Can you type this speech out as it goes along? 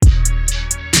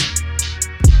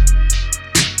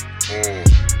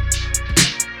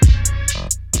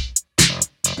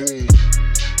Boom.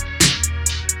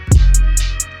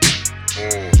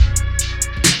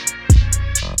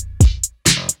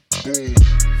 Boom.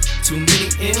 Too many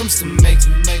M's to make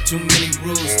too many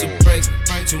rules to break,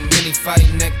 too many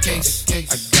fighting that case. I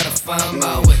gotta find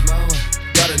my way,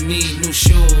 gotta need new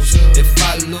shoes. If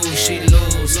I lose, she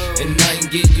lose, and I ain't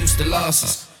getting used to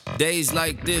losses. Days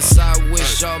like this, I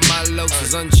wish all my looks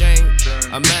was unchained.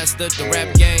 I mastered the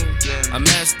rap game, I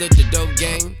mastered the dope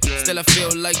game. Still I feel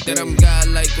like that I'm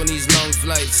godlike on these long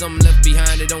flights. Something left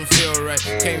behind, it don't feel right.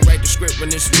 Can't write the script when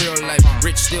it's real life.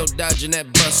 Rich still dodging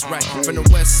that bus right. From the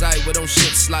west side where don't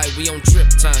shit slide, we on trip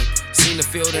time. Seen the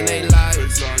field and they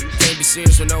lies. Can't be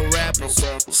serious with no rappers.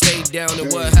 Stayed down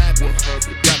and what happened?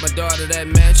 Got my daughter that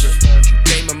mansion,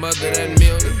 gave my mother that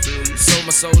million. Sold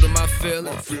my soul to my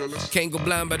feeling. Can't go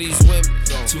blind by these women.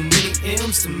 Too many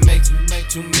M's to make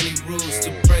too many rules to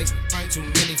break, too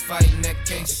many fighting that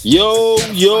case. Yo.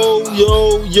 I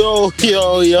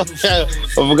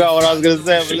forgot what I was gonna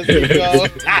say, but let's keep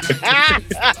going.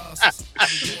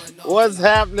 What's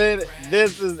happening?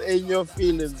 This is In Your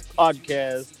Feelings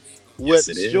podcast with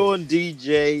Sean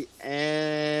DJ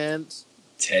and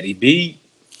Teddy B.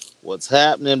 What's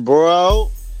happening,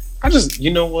 bro? I just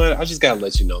gotta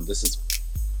let you know this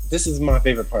is my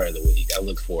favorite part of the week. I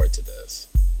look forward to this.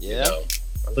 Yeah.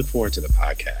 I look forward to the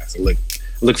podcast. I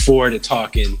look forward to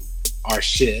talking our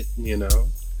shit, Yeah,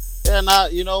 now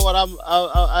you know what,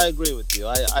 I agree with you.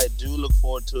 I do look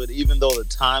forward to it, even though the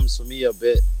times for me are a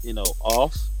bit,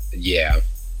 off. Yeah.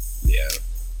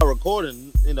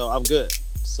 Recording, I'm good.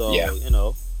 So yeah.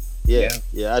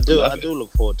 I do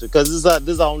look forward to it, because this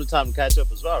is our only time to catch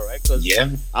up as well, right? Because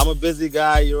I'm a busy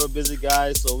guy, you're a busy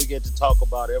guy, so we get to talk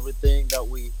about everything that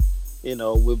we've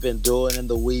been doing in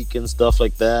the week and stuff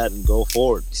like that, and go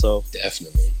forward. So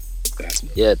definitely.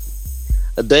 Yeah,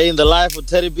 a day in the life of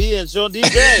Teddy B and Sean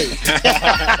DJ.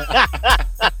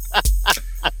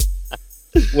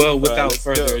 Well, without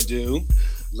further ado,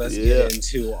 let's get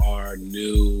into our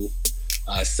new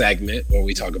segment where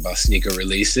we talk about sneaker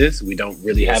releases. We don't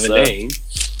really have a name,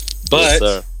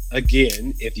 but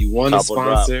again, if you want to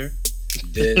sponsor,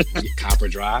 then Copper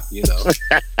Drop,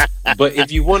 But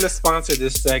if you want to sponsor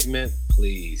this segment,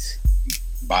 please,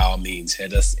 by all means,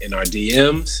 hit us in our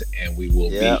DMs, and we will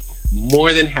be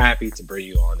more than happy to bring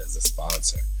you on as a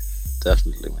sponsor.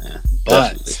 Definitely, man.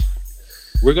 But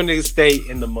we're going to stay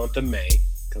in the month of May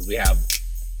because we have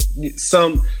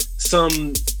some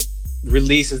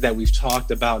releases that we've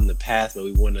talked about in the past, but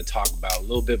we want to talk about a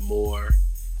little bit more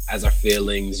as our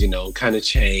feelings, kind of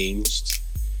changed.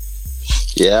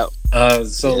 Yeah.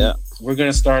 We're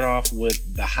going to start off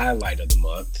with the highlight of the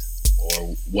month,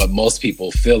 or what most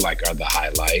people feel like are the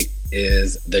highlight,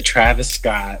 is the Travis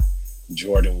Scott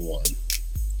Jordan 1.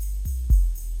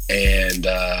 And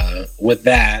with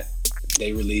that,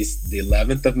 they released the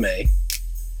 11th of May.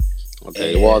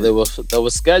 Okay, well, they were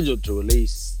scheduled to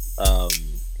release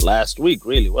last week,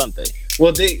 really, weren't they?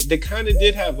 Well, they kind of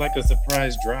did have like a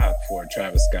surprise drop for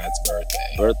Travis Scott's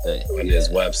birthday on his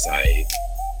website.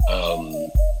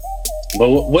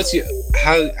 But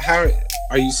how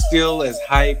are you still as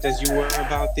hyped as you were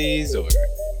about these, or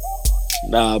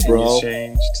nah, bro?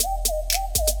 Changed?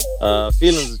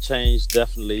 Feelings have changed,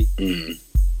 definitely. Mm.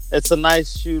 It's a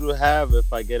nice shoe to have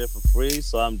if I get it for free,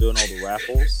 so I'm doing all the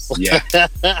raffles.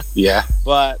 Yeah.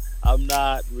 But I'm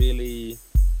not really,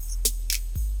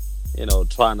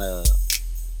 trying to.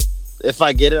 If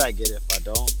I get it, I get it. If I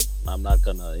don't, I'm not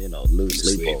gonna, lose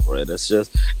sleep over it. It's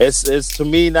just, it's to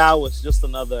me now. It's just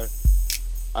another.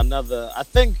 I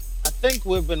think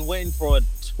we've been waiting for it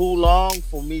too long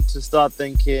for me to start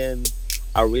thinking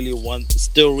I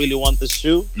still really want the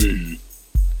shoe. Mm-hmm.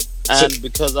 And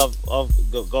because of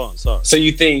go on, sorry. So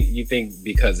you think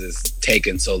because it's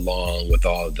taken so long with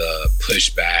all the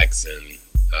pushbacks and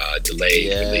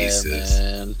delayed releases?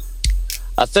 Man.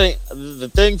 I think the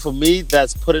thing for me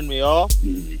that's putting me off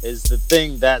is the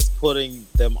thing that's putting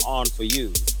them on for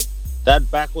you. That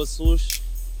backward swoosh,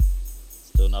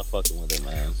 still not fucking with it,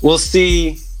 man. Well,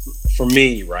 see, for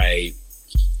me, right,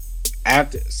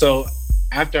 after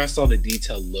I saw the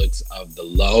detailed looks of the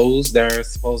lows that are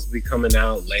supposed to be coming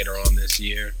out later on this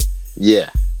year,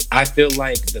 I feel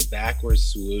like the backward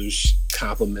swoosh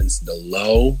complements the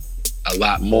low a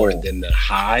lot more than the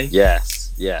high.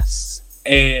 Yes.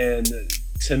 And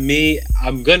to me,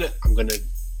 I'm gonna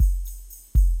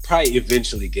probably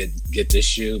eventually get this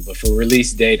shoe, but for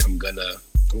release date, I'm gonna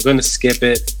skip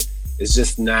it. It's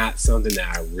just not something that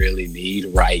I really need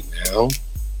right now.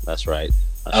 That's right.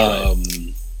 I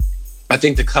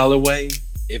think the colorway,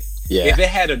 if it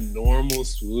had a normal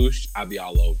swoosh, I'd be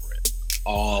all over it.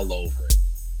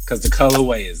 Because the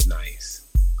colorway is nice.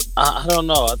 I don't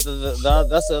know. That's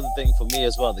the other thing for me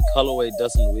as well. The colorway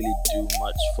doesn't really do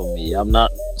much for me. I'm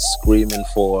not screaming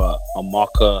for a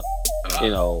mocha, you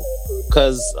know,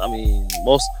 because I mean,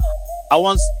 I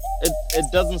once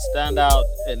it doesn't stand out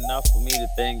enough for me to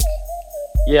think,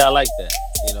 yeah, I like that,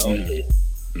 you know,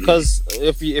 because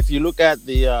if you look at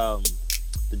the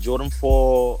Jordan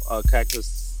 4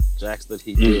 Cactus Jacks that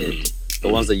he did, the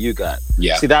ones that you got,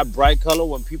 see that bright color.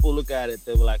 When people look at it,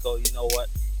 they were like, oh, you know what?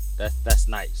 That's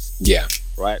nice. Yeah.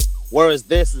 Right. Whereas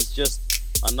this is just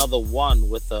another one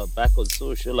with a backwards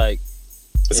swoosh. You're like,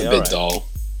 it's a bit dull.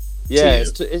 Yeah,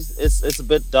 it's a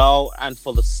bit dull. And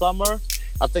for the summer,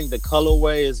 I think the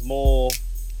colorway is more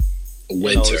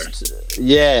winter.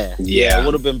 Yeah. It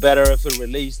would have been better if it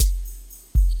released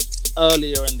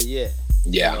earlier in the year.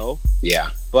 Yeah. You know?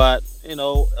 Yeah. But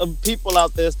people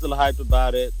out there still hyped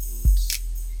about it.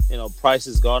 Price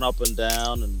has gone up and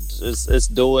down, and it's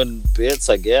doing bits,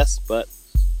 I guess. But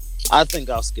I think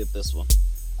I'll skip this one.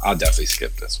 I'll definitely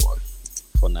skip this one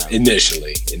for now.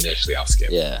 Initially, I'll skip.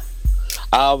 Yeah.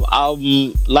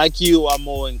 I'm like you. I'm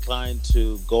more inclined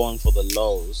to going for the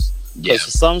lows because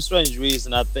for some strange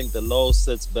reason, I think the low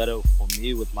sits better for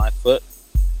me with my foot.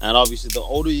 And obviously, the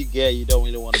older you get, you don't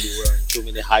really want to be wearing too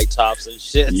many high tops and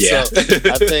shit. Yeah. So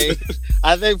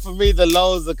I think for me, the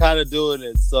lows are kind of doing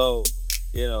it. So.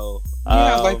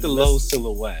 I like the low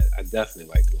silhouette. I definitely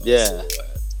like the low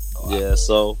silhouette.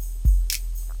 So,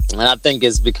 and I think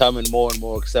it's becoming more and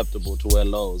more acceptable to wear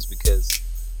lows because,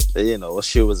 a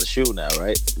shoe is a shoe now,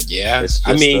 right? Yeah, it's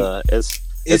just,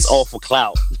 it's all for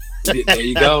clout. There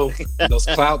you go, those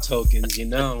clout tokens,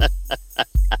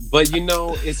 But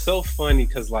it's so funny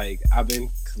because like I've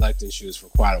been collecting shoes for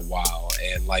quite a while,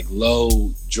 and like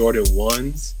low Jordan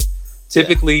 1s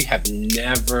typically have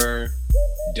never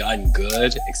done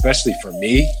good, especially for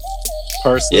me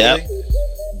personally.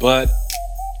 But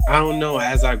I don't know,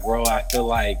 as I grow, I feel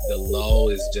like the low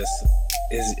is just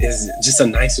a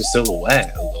nicer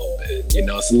silhouette a little bit.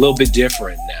 It's a little bit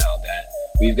different now that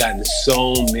we've gotten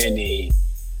so many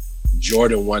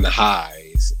Jordan 1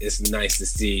 highs. It's nice to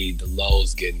see the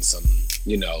lows getting some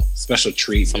special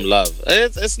treatment, some love.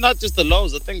 It's not just the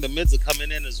lows. I think the mids are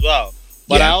coming in as well.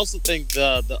 But I also think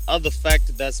the other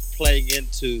factor that's playing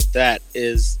into that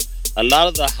is a lot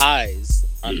of the highs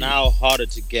are now harder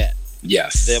to get.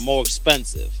 Yes. They're more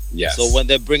expensive. Yes. So when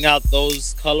they bring out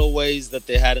those colorways that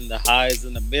they had in the highs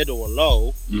in the mid or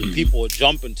low, people are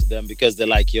jumping to them because they're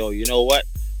like, yo, you know what?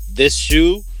 This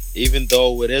shoe, even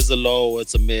though it is a low or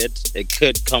it's a mid, it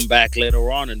could come back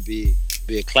later on and be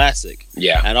a classic.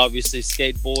 Yeah. And obviously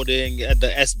skateboarding, the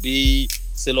SB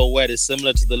silhouette is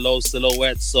similar to the low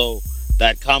silhouette. So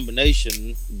that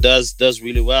combination does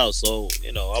really well. So,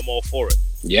 I'm all for it.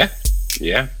 Yeah.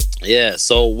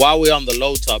 So while we're on the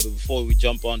low topic, before we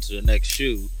jump on to the next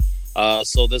shoe,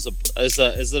 so is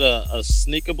it a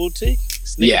sneaker boutique?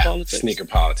 Politics? Sneaker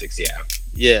Politics,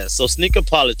 Yeah, so Sneaker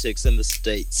Politics in the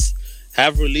States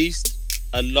have released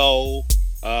a low,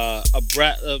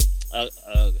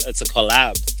 it's a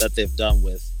collab that they've done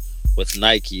with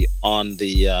Nike on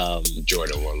the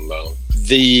Jordan 1 low.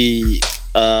 The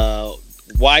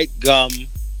white gum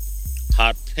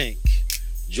hot pink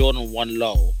Jordan 1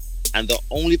 low, and the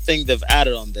only thing they've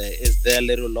added on there is their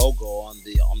little logo on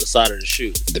the side of the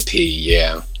shoe, the P.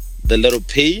 The little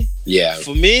P.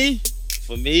 For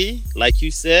me, like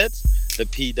you said, the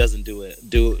P doesn't do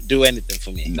anything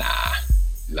for me. Nah.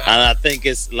 And I think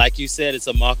it's like you said, it's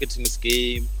a marketing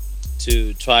scheme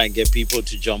to try and get people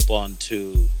to jump on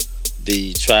to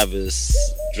the Travis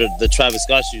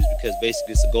Scott shoes, because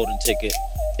basically it's a golden ticket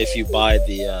if you buy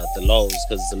the lows,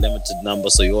 because it's a limited number,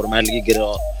 so you automatically get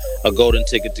a golden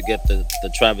ticket to get the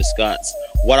Travis Scotts.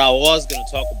 What I was going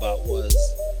to talk about was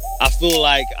I feel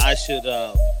like I should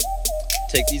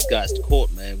take these guys to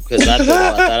court, man, because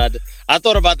I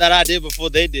thought about that idea before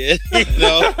they did.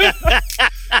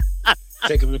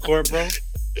 Take them to court, bro.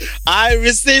 I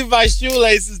received my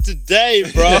shoelaces today,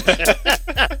 bro.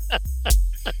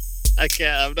 I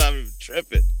can't. I'm not even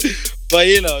tripping. But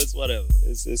it's whatever.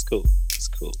 It's cool. It's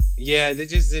cool. Yeah, they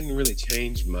just didn't really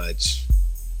change much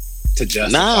to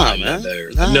justify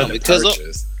another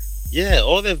purchase.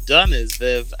 All they've done is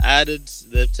they've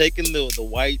taken the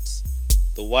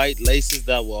white laces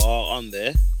that were all on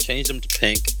there, changed them to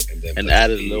pink, and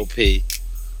added a little P.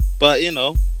 But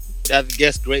I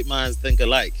guess great minds think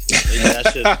alike.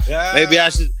 Maybe I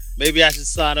should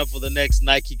sign up for the next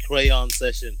Nike crayon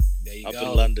session up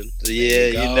in London. Yeah,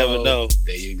 you never know.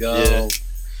 There you go. Yeah.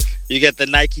 You get the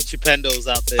Nike Chupendos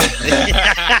out there.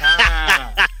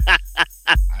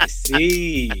 I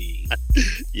see.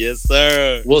 Yes,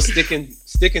 sir. Well, sticking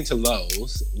to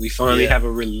lows, we finally have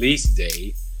a release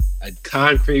date a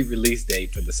concrete release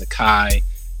date for the Sacai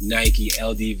Nike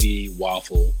LDV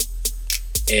waffle,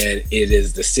 and it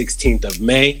is the 16th of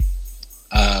May.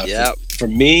 For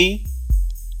me,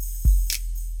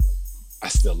 I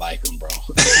still like them, bro.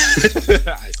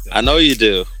 I know you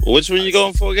do. Which one you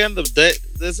going for again? Your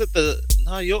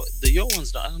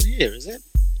one's not on here, is it?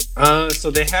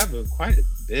 So they have quite a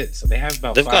bit. So they have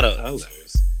about 5 colors.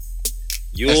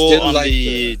 You're on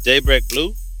the Daybreak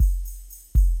Blue.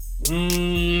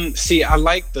 See, I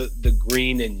like the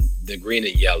green and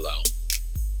yellow.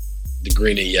 The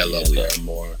green and yellow pair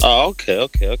more. Oh, okay.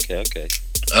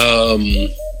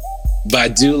 But I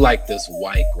do like this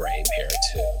white gray pair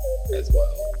too, as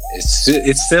well.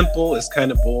 It's simple. It's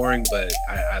kind of boring, but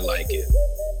I like it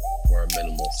for a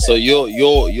minimal. So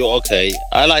you're okay.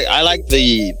 I like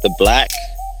the black,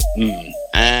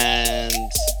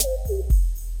 and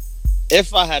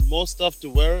if I had more stuff to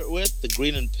wear it with, the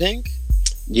green and pink.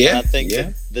 Yeah, I think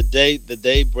the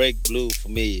Daybreak Blue for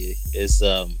me is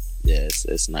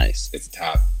it's nice. It's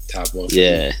top one.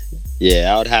 Yeah.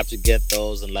 I would have to get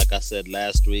those, and like I said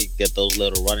last week, get those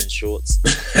little running shorts.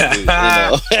 There you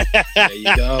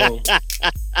go.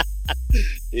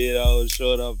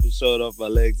 Showing off my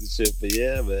legs and shit. But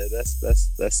yeah, man, that's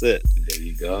it. There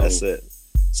you go. That's it.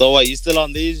 So what? You still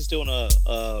on these? You still wanna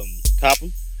cop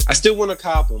them? I still want to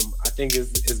cop them. I think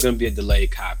it's gonna be a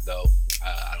delayed cop though.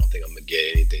 I don't think I'm gonna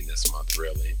get anything this month,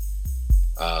 really.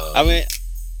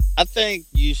 I think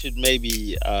you should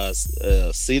maybe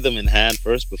see them in hand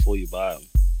first before you buy them.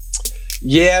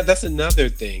 Yeah, that's another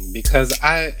thing, because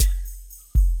I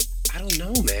don't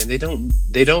know, man. They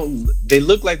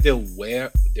look like they'll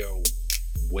wear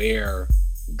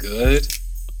good.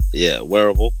 Yeah,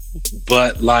 wearable.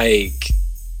 But like,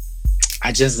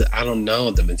 I don't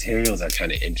know. The materials are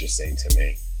kind of interesting to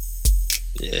me.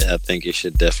 Yeah, I think you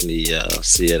should definitely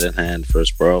see it in hand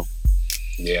first, bro.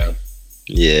 Yeah.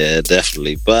 Yeah,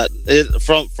 definitely. But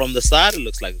from the side, it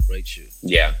looks like a great shoe.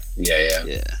 Yeah.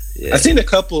 I've seen a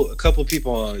couple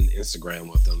people on Instagram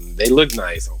with them. They look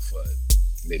nice on foot.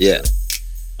 They do.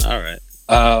 All right.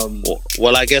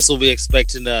 Well, I guess we'll be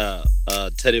expecting a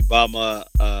Teddy Bama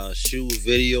shoe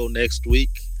video next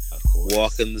week. Of course.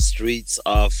 Walking the streets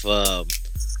of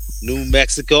New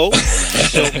Mexico,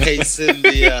 showcasing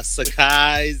the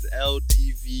Sacai's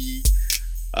LDV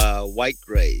white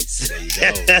grays. There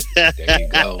you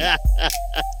go.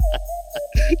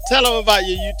 Tell them about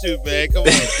your YouTube, man. Come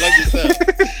on, plug yourself.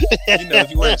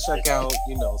 If you want to check out,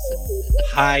 some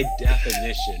high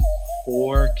definition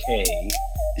 4K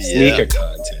sneaker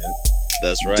content.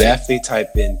 That's right. Definitely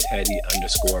type in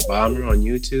Teddy_Bomber on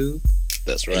YouTube.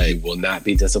 That's right. You will not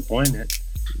be disappointed.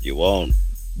 You won't.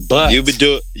 But you'll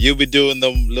be doing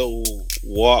them little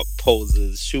walk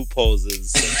poses, shoe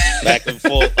poses, back and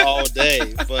forth all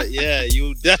day. But yeah,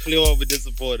 you definitely won't be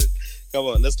disappointed. Come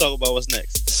on, let's talk about what's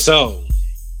next. So,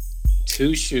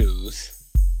 2 shoes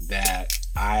that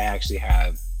I actually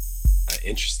have an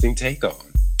interesting take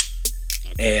on.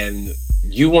 And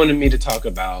you wanted me to talk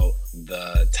about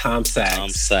the Tom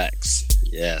Sachs.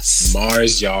 Yes.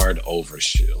 Mars Yard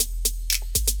overshoe.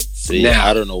 See, now,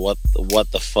 I don't know what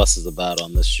the fuss is about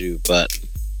on this shoe, but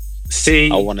I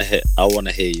want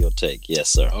to hear your take. Yes,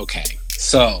 sir. Okay.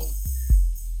 So,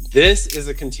 this is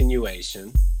a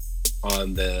continuation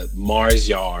on the Mars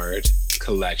Yard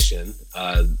collection.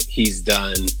 He's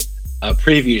done a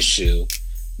previous shoe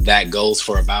that goes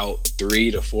for about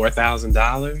 $3,000 to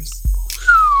 $4,000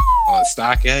 on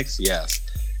StockX. Yes,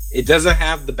 it doesn't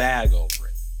have the bag over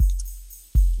it.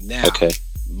 Now,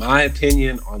 my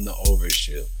opinion on the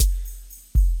overshoe: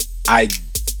 I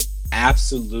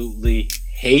absolutely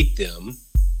hate them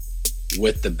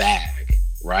with the bag,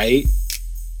 right?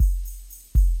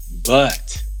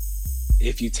 But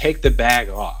if you take the bag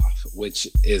off, which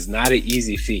is not an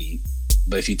easy feat,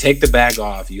 but if you take the bag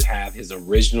off, you have his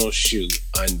original shoe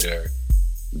under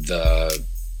the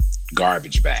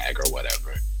garbage bag or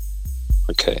whatever.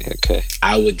 Okay.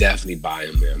 I would definitely buy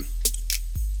them then.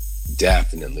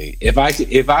 Definitely. If I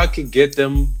could get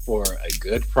them for a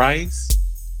good price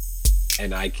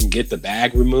and I can get the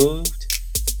bag removed,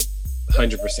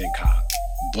 100% cop.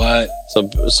 But some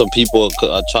people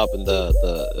are chopping the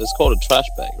it's called a trash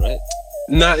bag, right?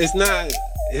 No, it's not.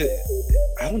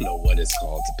 I don't know what it's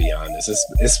called, to be honest.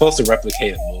 It's supposed to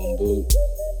replicate a moon boot.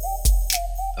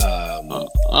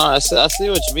 I see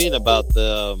what you mean about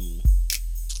the.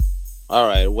 All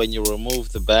right, when you remove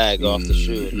the bag off the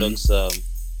shoe, it looks.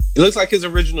 It looks like his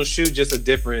original shoe, just a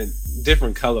different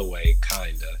colorway,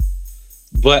 kinda.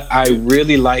 But I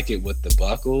really like it with the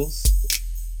buckles.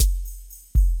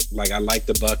 Like, I like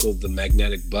the buckles, the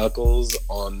magnetic buckles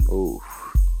on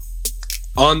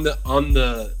the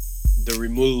the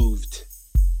removed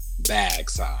bag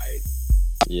side,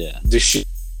 the shoe,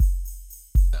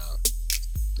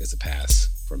 it's a pass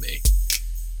for me.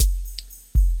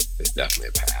 It's definitely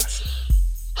a pass.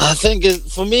 I think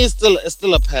for me, it's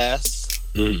still a pass.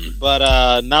 Mm-hmm.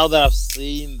 But now that I've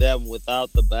seen them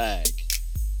without the bag,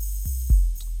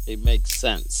 it makes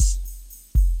sense.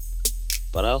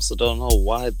 But I also don't know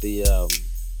why the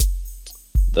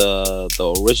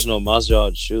original Mars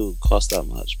Yard shoe cost that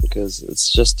much, because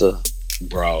it's just a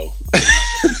bro.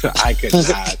 I could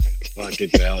not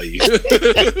fucking tell you.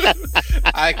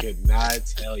 I could not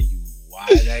tell you why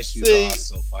that shoe costs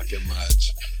so fucking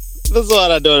much. That's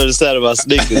what I don't understand about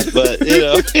sneakers, but you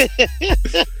know.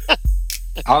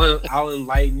 I'll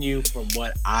enlighten you from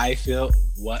what I feel.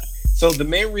 So the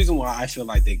main reason why I feel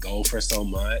like they go for so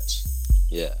much.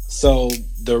 Yeah. So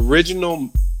the original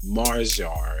Mars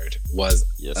Yard was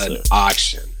an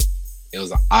auction. It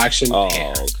was an auction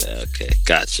pair. Okay,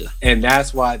 gotcha. And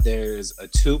that's why there's a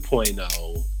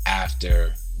 2.0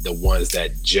 after the ones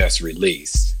that just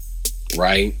released,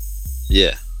 right?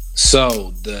 Yeah.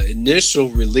 So the initial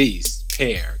release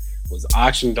pair was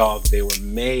auctioned off. They were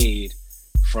made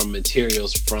from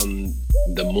materials from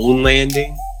the moon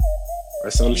landing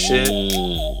or some shit.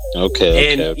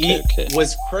 Okay.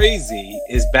 What's crazy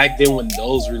is back then when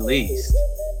those released,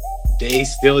 they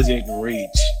still didn't reach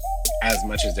as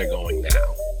much as they're going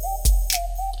now.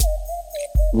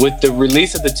 With the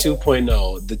release of the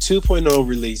 2.0, the 2.0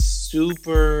 released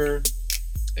super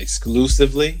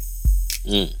exclusively.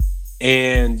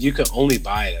 And you could only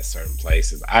buy it at certain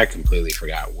places. I completely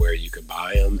forgot where you could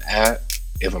buy them at,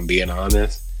 if I'm being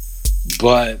honest.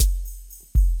 But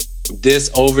this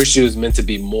overshoe is meant to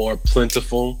be more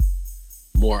plentiful,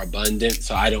 more abundant.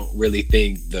 So I don't really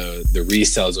think the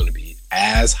resale is going to be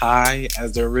as high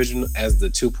as the original, as the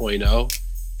 2.0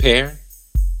 pair.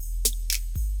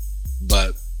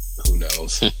 But who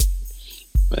knows?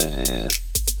 Man,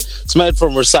 it's made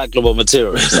from recyclable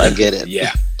materials. I get it.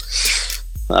 Yeah.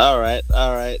 All right.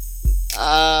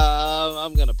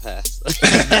 I'm gonna pass.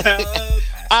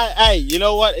 Hey, you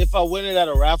know what? If I win it at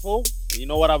a raffle, you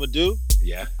know what I would do?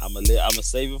 Yeah. I'm gonna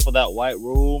save it for that white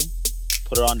room.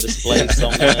 Put it on display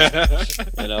somewhere.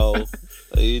 You know,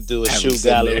 you do a shoe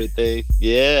gallery thing.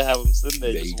 Yeah, have them sitting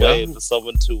there, just waiting for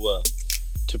someone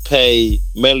to pay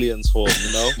millions for them.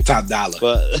 You know, top dollar.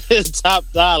 But top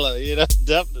dollar. You know,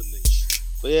 definitely.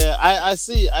 But yeah, I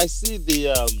see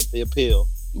the appeal.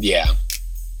 Yeah.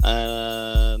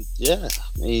 And yeah,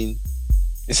 I mean,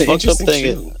 it's an interesting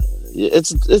shoe.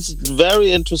 It's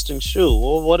very interesting shoe.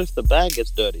 Well, what if the bag gets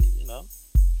dirty? You know,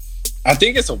 I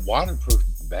think it's a waterproof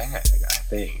bag. I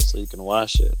think so you can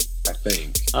wash it. I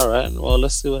think. All right. Well,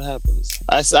 let's see what happens.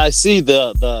 I see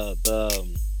the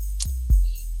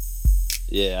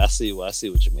yeah. I see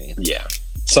what you mean. Yeah.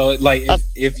 So like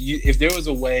if there was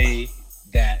a way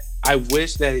that I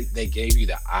wish that they gave you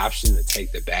the option to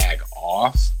take the bag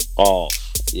off.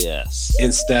 Yes.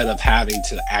 Instead of having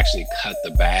to actually cut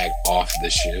the bag off the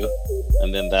shoe.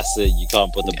 And then that's it. You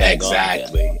can't put the bag on.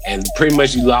 Exactly. And pretty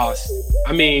much you lost.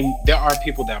 I mean, there are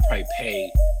people that probably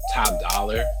pay top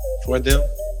dollar for them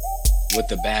with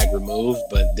the bag removed,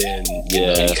 but then you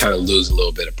know, you kind of lose a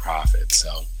little bit of profit.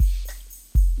 So,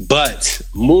 but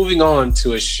moving on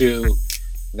to a shoe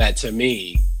that to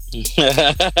me,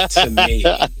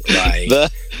 like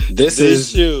this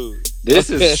is shoe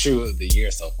of the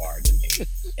year so far to me.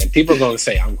 And people are gonna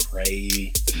say I'm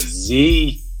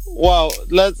crazy. Well,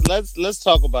 let's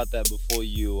talk about that before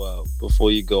you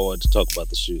go on to talk about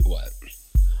the shoe. What?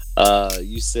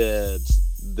 You said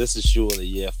this is shoe of the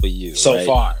year for you. So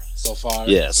far.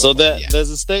 Yeah. There's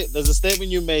a statement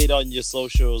you made on your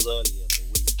socials earlier in the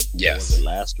week. Yes. Was it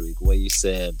last week, where you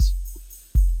said,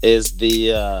 is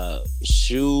the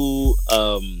shoe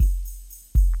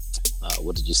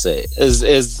what did you say?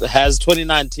 Has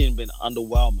 2019 been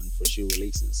underwhelming for shoe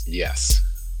releases? Yes.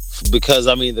 Because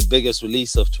I mean, the biggest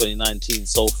release of 2019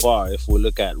 so far, if we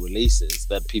look at releases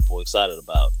that people are excited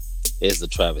about, is the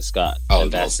Travis Scott. Oh,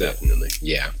 most definitely.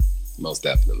 Yeah, most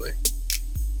definitely.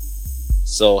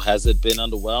 So has it been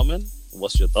underwhelming?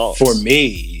 What's your thoughts? For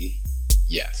me,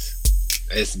 yes.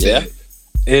 It's been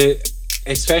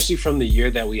especially from the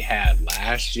year that we had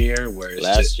last year, where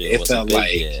it felt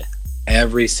like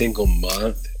every single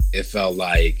month it felt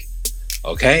like,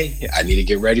 okay, I need to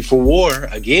get ready for war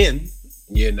again,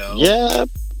 you know.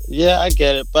 Yeah, I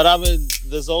get it. But I mean,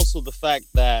 there's also the fact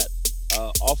that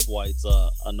Off-Whites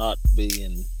are not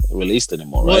being released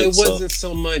anymore, right? Well, it wasn't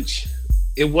so much.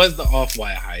 It was the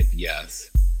Off-White hype, yes.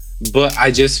 But I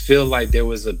just feel like there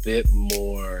was a bit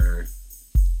more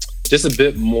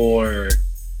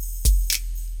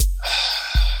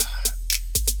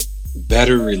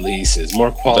better releases,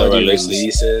 more quality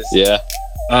releases. Yeah.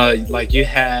 Like you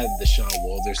had the Sean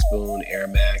Wotherspoon Air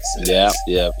Maxes. Yeah.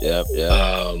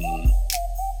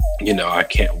 You know, I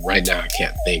can't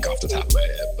think off the top of my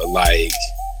head, but like,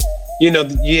 you know,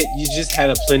 you just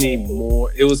had a plenty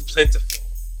more. It was plentiful,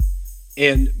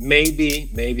 and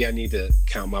maybe I need to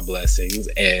count my blessings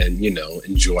and, you know,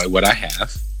 enjoy what I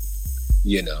have.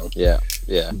 You know. Yeah.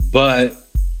 But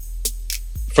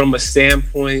from a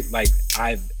standpoint, like,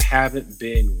 I haven't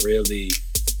been really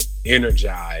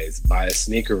energized by a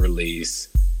sneaker release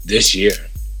this year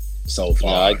so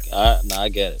far. No, I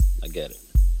get it.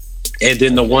 And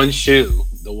then the one shoe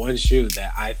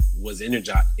that I was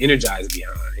energized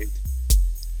behind,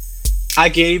 I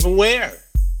can't even wear.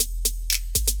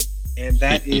 And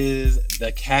that is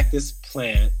the Cactus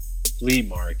Plant Flea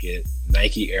Market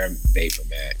Nike Air Vapor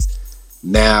Max.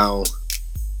 Now,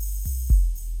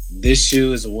 this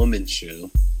shoe is a woman's shoe,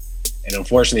 and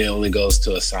unfortunately it only goes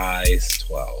to a size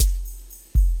 12.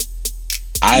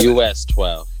 US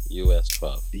 12.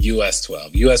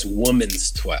 US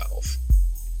women's 12.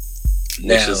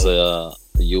 Now, which is a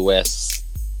US,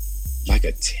 like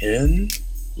a 10?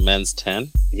 Men's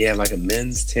 10? Yeah, like a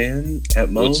men's 10 at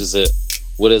most.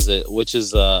 Which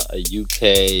is a UK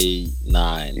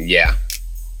 9. Yeah.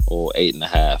 Or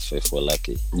 8.5 if we're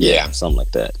lucky. Yeah. Something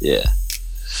like that. Yeah.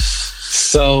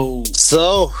 So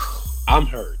I'm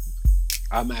hurt.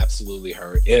 I'm absolutely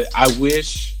hurt. I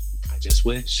just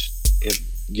wish if,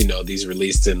 you know, these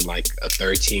released in like a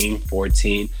 13,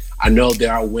 14. I know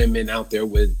there are women out there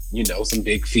with, you know, some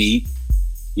big feet,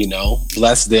 you know,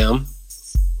 bless them,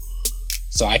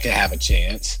 so I can have a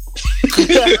chance.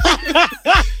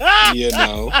 You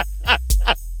know,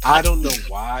 I don't know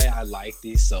why I like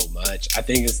these so much. I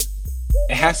think it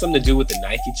has something to do with the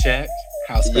Nike check.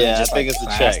 How it's I think it's a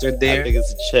check. There. I think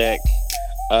it's a check.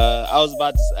 I was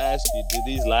about to ask you, do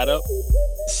these light up?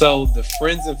 So the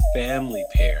Friends and Family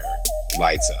pair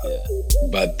lights up,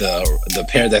 but the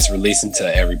pair that's releasing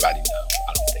to everybody, no,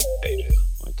 I don't think they do.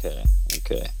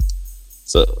 Okay.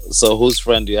 So whose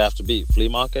friend do you have to be? Flea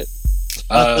market?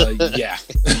 Yeah.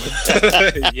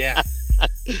 Yeah.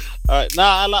 All right.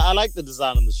 Now I like the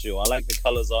design on the shoe. I like the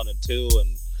colors on it too,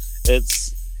 and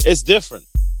it's different.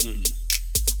 Mm-hmm.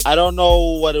 I don't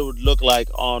know what it would look like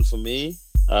on for me.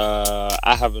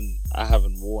 I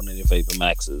haven't worn any Vapor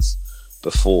Maxes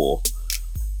before,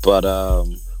 but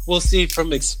we'll see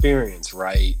from experience,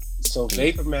 right? So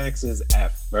Vapor Maxes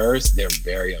at first they're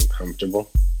very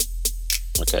uncomfortable.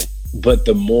 Okay. But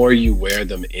the more you wear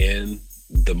them in,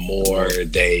 the more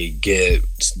they get.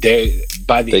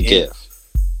 By the end,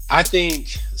 I think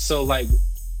so. Like,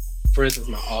 for instance,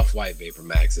 my Off-White Vapor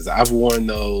Maxes, I've worn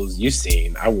those. You've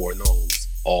seen, I wore those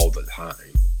all the time.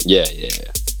 Yeah.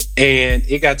 And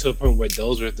it got to a point where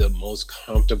those were the most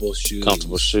comfortable shoes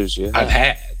I've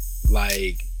had.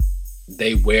 Like,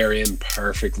 they wear in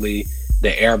perfectly.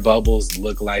 The air bubbles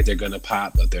look like they're gonna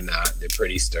pop, but they're not. They're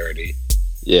pretty sturdy.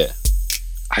 Yeah.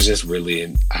 I just really,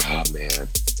 man,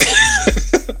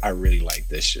 I really like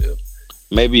this shoe.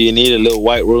 Maybe you need a little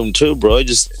white room too, bro.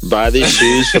 Just buy these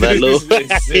shoes for that little,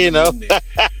 you know.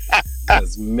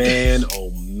 Because man,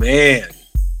 oh man.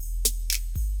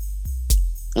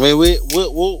 I mean,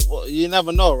 we'll you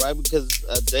never know, right? Because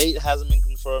a date hasn't been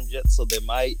confirmed yet, so they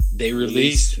might. They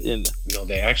released. No,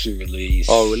 they actually released.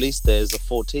 Oh, release day is the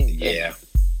 14th. Yeah.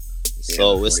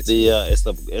 So it's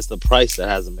the price that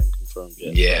hasn't been confirmed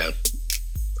yet. Yeah.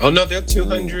 Oh no, they're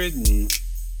 200 and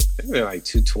I think they're like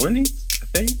 220. I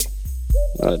think.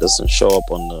 It doesn't show up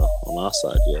on our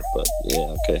side yet, but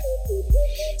yeah, okay.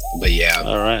 But yeah.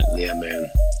 All right. Yeah, man,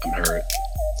 I'm hurt.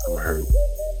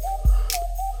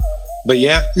 But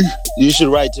yeah, you should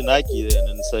write to Nike then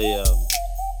and say,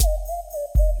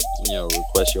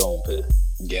 request your own pair.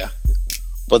 Yeah.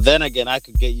 But then again, I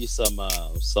could get you some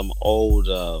old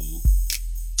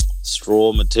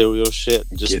straw material shit.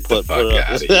 Just get the fuck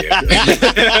out of here. Get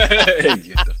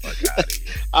the fuck out of here.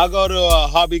 I'll go to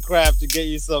Hobbycraft to get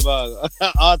you some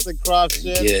arts and crafts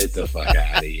shit. Get the fuck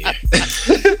out of here.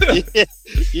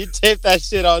 You tape that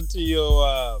shit onto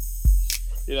your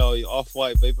your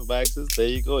Off-White Vapor Maxes. There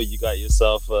you go. You got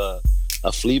yourself a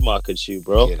flea market shoe,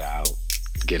 bro. Get out.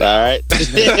 All right.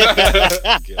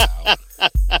 Get out.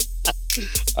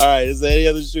 All right. Is there any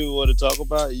other shoe we want to talk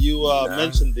about? You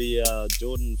mentioned the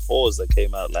Jordan 4s that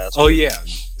came out last week. Oh yeah.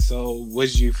 So, what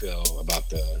did you feel about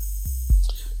the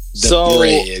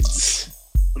breads?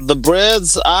 The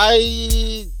breads,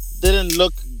 I didn't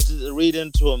read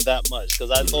into them that much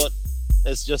because I thought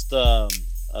it's just a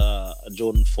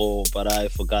Jordan 4, but I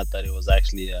forgot that it was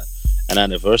actually an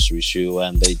anniversary shoe,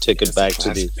 and they took it back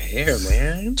to the pair,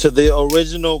 man. To the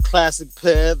original classic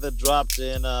pair that dropped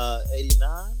in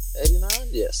 89.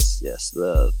 Yes,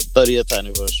 the 30th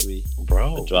anniversary,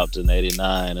 bro. It dropped in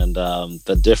 89, and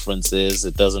the difference is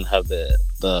it doesn't have the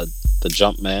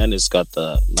Jumpman. It's got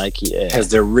the Nike Air. It has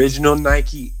the original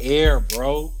Nike Air,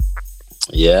 bro.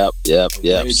 Yep.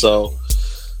 So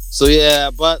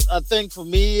yeah, but I think for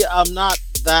me, I'm not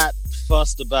that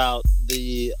fussed about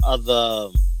the other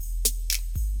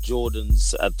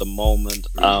Jordans at the moment.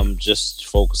 I'm just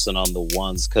focusing on the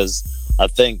ones, because I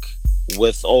think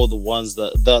with all the ones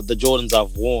the Jordans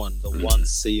I've worn, the ones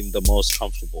seem the most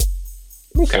comfortable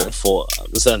for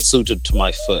and suited to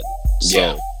my foot.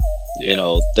 So you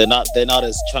know, they're not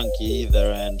as chunky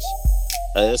either, and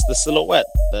it's the silhouette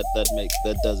that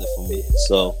does it for me.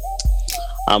 So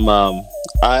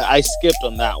I skipped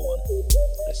on that one.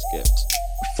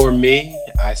 For me,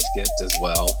 I skipped as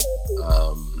well.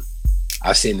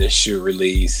 I've seen this shoe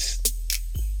release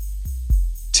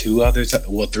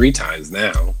 3 times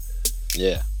now.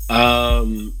 Yeah.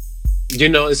 You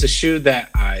know, it's a shoe that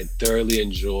I thoroughly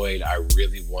enjoyed. I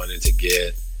really wanted to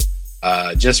get.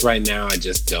 Just right now, I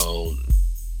just don't.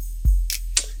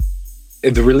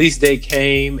 The release date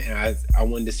came, and I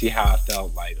wanted to see how I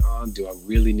felt. Like, do I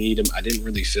really need them? I didn't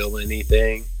really feel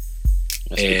anything.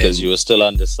 That's because you were still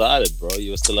undecided, bro.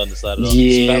 You were still undecided on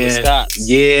Travis Scott.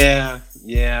 Yeah.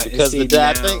 Because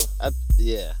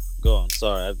go on.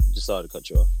 Sorry, I just started to cut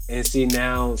you off. And see,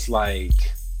 now it's like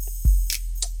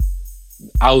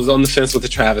I was on the fence with the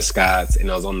Travis Scotts, and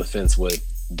I was on the fence with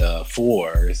the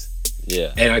 4s.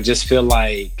 Yeah. And I just feel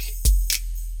like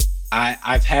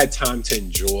I've had time to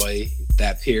enjoy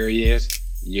that period,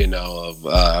 you know,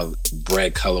 of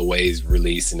bread colorways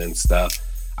releasing and stuff.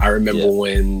 I remember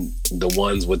when the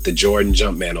ones with the Jordan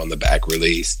Jumpman on the back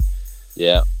released.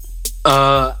 Yeah.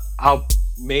 I'll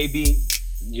maybe,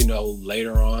 you know,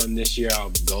 later on this year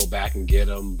I'll go back and get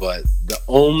them, but the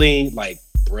only like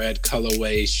bread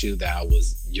colorway shoe that I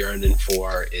was yearning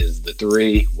for is the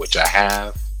 3, which I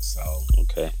have. So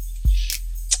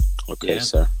okay,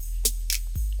 sir.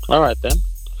 All right then.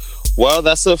 Well,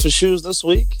 that's it for shoes this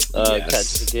week. Catch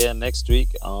us again next week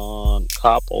on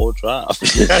Cop or Drive.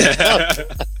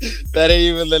 That ain't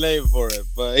even the name for it,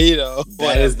 but you know,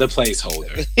 that is the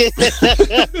placeholder.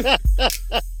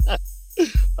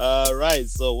 All right.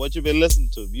 So, what you been listening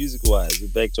to, music wise? We're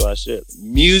back to our shit.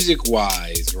 Music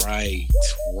wise, right.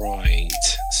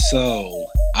 So,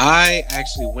 I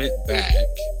actually went back.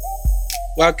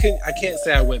 Well, I can't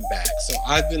say I went back. So,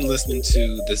 I've been listening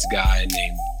to this guy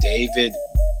named David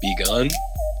Begun.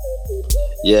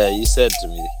 Yeah, you said to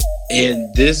me.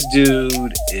 And this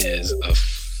dude is a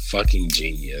fucking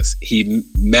genius. He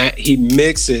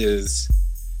mixes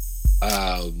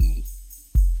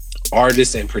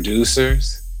artists and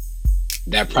producers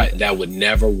that would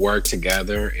never work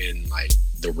together in like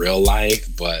the real life,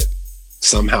 but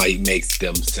somehow he makes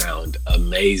them sound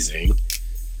amazing.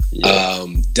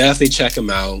 Definitely check him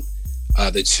out.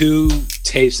 The 2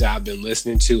 tapes that I've been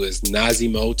listening to is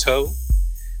Nazimoto,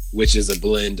 which is a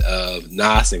blend of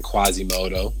Nas and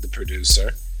Quasimoto, the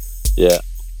producer. Yeah.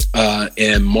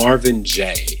 And Marvin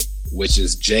Gaye, which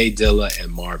is Jay Dilla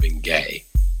and Marvin Gaye.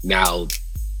 Now,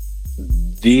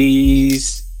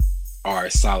 these are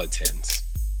solid 10s.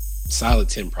 Solid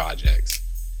 10 projects.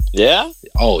 Yeah?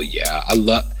 Oh, yeah.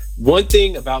 One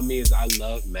thing about me is I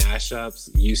love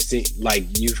mashups.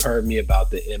 You've heard me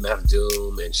about the MF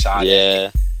Doom and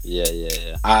Sade.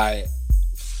 Yeah. I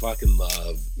fucking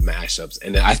love mashups,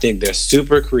 and I think they're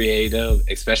super creative,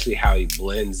 especially how he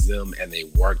blends them and they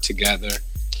work together.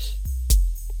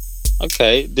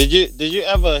 Okay. Did you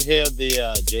ever hear the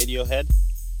Radiohead?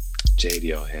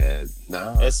 Radiohead?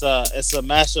 No. It's a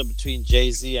mashup between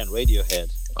Jay-Z and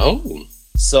Radiohead. Oh.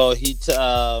 So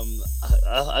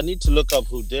I need to look up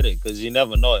who did it, because you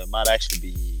never know. It might actually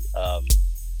be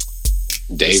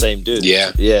the same dude.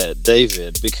 Yeah,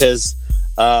 David. Because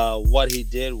what he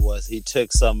did was he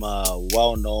took some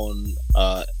well-known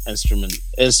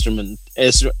instrumentals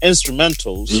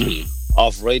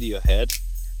of Radiohead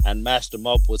and mashed them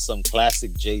up with some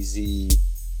classic Jay-Z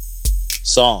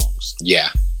songs. Yeah.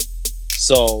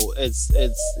 So it's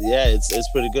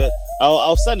pretty good.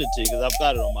 I'll send it to you because I've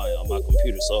got it on my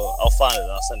computer. So I'll find it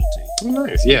and I'll send it to you. Oh,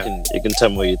 nice. Yeah. You can tell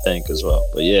me what you think as well.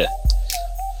 But yeah.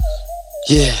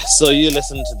 So you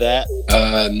listen to that?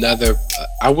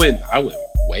 I went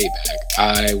way back.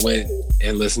 I went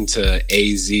and listened to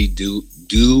AZ Do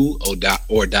or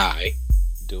Die.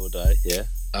 Do or Die. Yeah.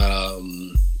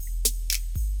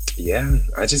 Yeah.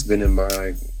 I just been in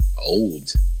my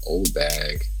old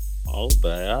bag. All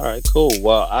right, cool.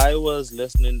 Well, I went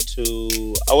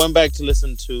back to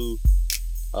listen to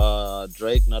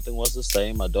Drake, Nothing Was the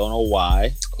Same. I don't know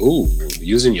why. Ooh,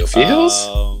 using your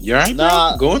feels? You're right,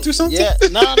 nah, bro? Going through something? Yeah,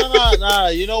 nah.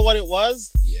 You know what it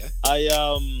was? Yeah.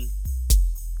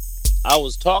 I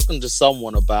was talking to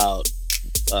someone about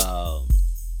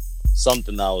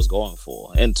something that I was going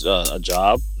for, and a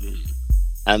job,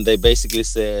 and they basically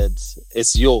said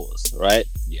it's yours, right?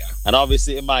 Yeah. And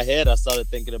obviously, in my head, I started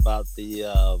thinking about the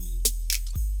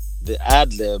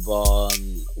ad lib on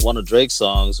one of Drake's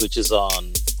songs, which is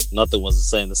on Nothing Was the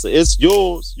Same. They say it's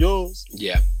yours.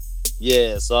 Yeah.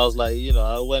 Yeah, so I was like,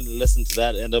 I went and listened to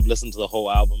that, ended up listening to the whole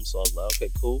album. So I was like,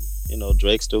 okay, cool.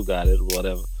 Drake still got it,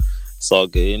 whatever. It's all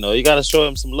good. You got to show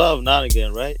him some love now and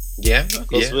again, right? Yeah.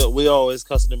 Because we always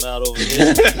cussing him out over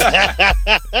here.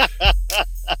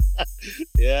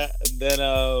 Yeah, and then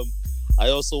I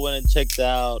also went and checked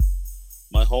out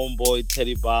my homeboy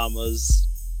Teddy Bama's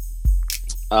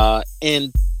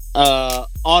En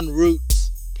Route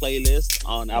playlist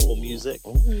on Apple Music.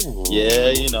 Ooh.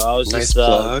 Yeah, I was nice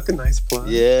just nice plug.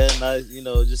 Yeah, nice.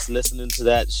 Just listening to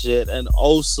that shit, and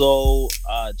also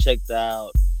checked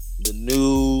out the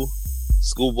new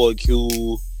Schoolboy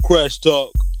Q Crash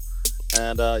Talk,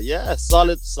 and yeah,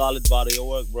 solid body of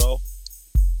work, bro.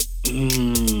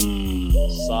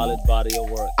 Solid body of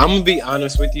work. I'm gonna be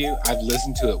honest with you. I've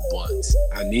listened to it once.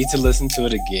 I need to listen to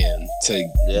it again to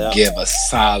give a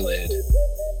solid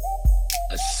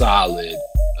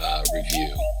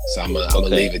review. So I'm gonna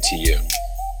leave it to you.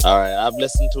 All right, I've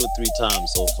listened to it 3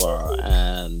 times so far,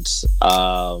 and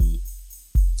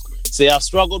see, I've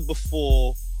struggled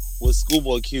before with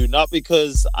Schoolboy Q, not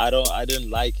because I didn't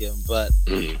like him, but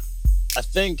I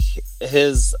think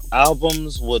his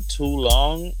albums were too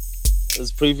long.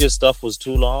 His previous stuff was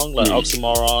too long, like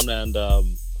Oxymoron and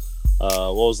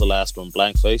what was the last one?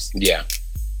 Blank Face. Yeah.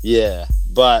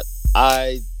 But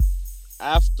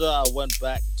after I went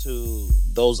back to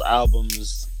those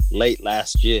albums late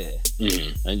last year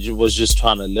and was just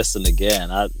trying to listen again,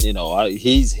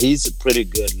 he's a pretty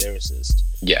good lyricist.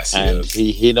 Yes, and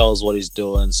he knows what he's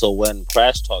doing. So when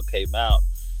Crash Talk came out,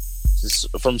 just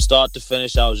from start to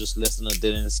finish, I was just listening,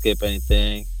 didn't skip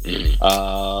anything.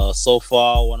 So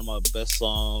far, one of my best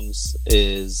songs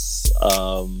is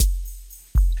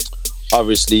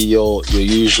obviously your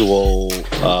usual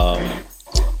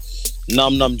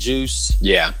Num Num Juice.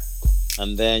 Yeah.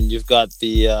 And then you've got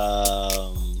the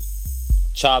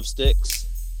Chopsticks.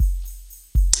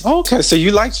 Okay, so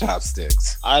you like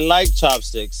Chopsticks. I like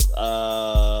Chopsticks.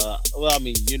 Well, I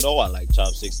mean, I like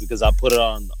Chopsticks because I put it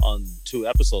on 2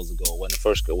 episodes ago when it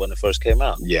first came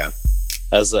out. Yeah.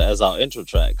 As our intro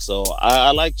track. So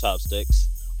I like Chopsticks,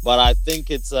 but I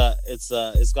think it's got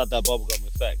that bubblegum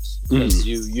effect because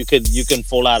you can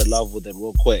fall out of love with it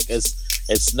real quick. It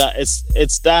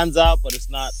stands out, but it's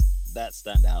not that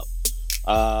stand out.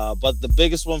 But the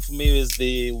biggest one for me is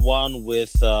the one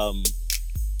with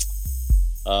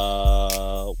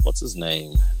what's his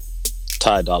name?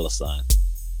 Ty Dolla $ign.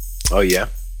 Oh yeah.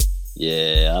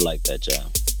 Yeah, I like that jam.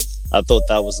 I thought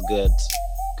that was a good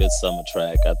summer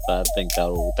track. I think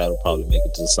that'll probably make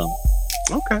it to the summer.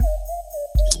 Okay.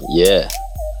 Yeah.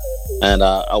 And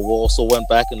I also went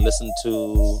back and listened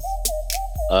to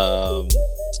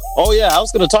oh yeah, I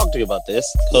was gonna talk to you about this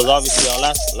because obviously our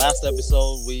last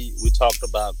episode we talked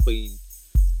about Queen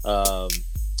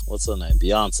what's her name?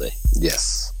 Beyonce.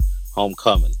 Yes.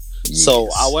 Homecoming. Yes. So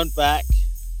I went back,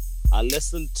 I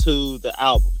listened to the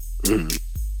album, and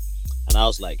I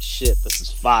was like, shit, this is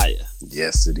fire.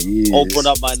 Yes, it is. Opened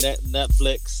up my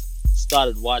Netflix,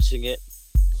 started watching it.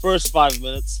 First 5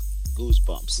 minutes,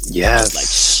 goosebumps. Yes. I was like,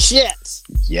 shit.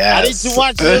 Yes. I need to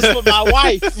watch this with my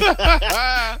wife.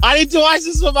 I need to watch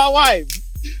this with my wife.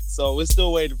 So we're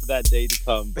still waiting for that day to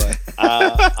come, but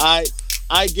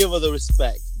I give her the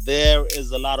respect. There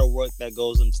is a lot of work that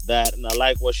goes into that, and I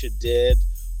like what she did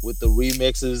with the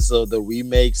remixes or the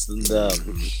remakes and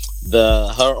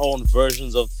her own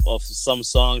versions of some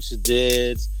songs she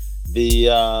did. The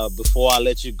Before I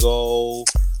Let You Go.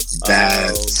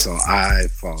 So I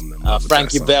found them.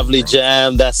 Frankie Beverly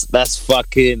Jam. That's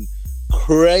fucking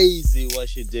crazy what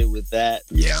she did with that.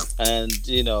 Yeah. And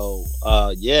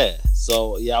yeah.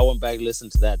 So yeah, I went back and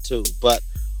listened to that too. But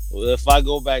if I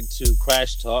go back to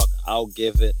Crash Talk, I'll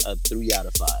give it a 3 out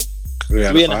of 5.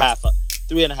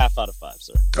 3.5 out of 5,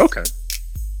 sir. Okay.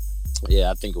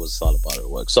 Yeah, I think it was a solid body of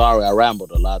work. Sorry, I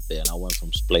rambled a lot there, and I went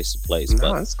from place to place. No,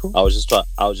 but that's cool. I was just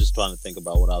trying to think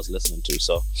about what I was listening to.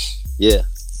 So, yeah.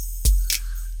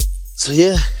 So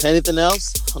yeah, anything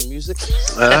else on music?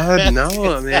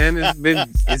 No, man.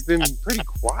 It's been pretty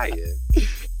quiet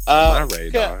on my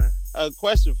radar. A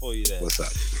question for you then. What's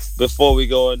up? before we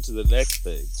go into the next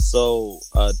thing. So,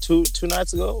 two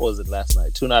nights ago, or was it last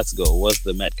night? 2 nights ago was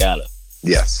the Met Gala.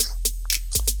 Yes.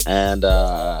 And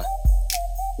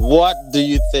what do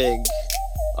you think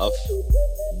of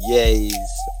Ye's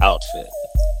outfit?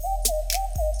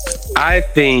 I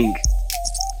think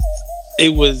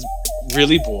it was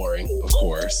really boring, of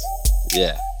course.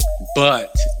 Yeah.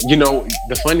 But,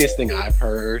 the funniest thing I've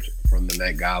heard from the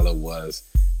Met Gala was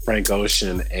Frank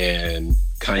Ocean and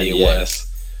Kanye West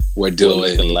were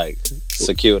doing like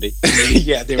security.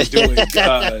 Yeah, they were doing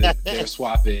they're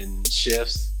swapping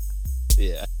shifts.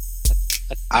 Yeah.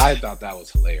 I thought that was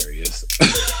hilarious.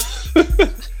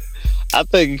 I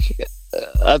think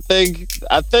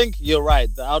you're right.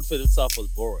 The outfit itself was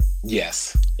boring.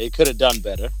 Yes. It could have done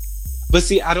better. But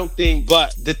see, I don't think,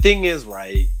 but the thing is,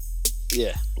 right?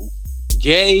 Yeah.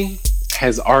 Ye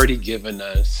has already given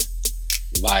us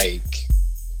like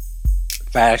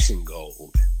fashion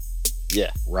gold.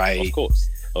 Yeah. Right. Of course.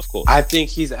 I think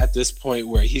he's at this point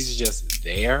where he's just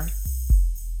there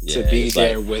to be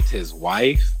there with his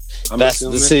wife. That's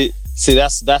what I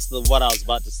was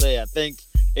about to say. I think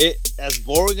it, as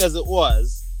boring as it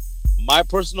was, my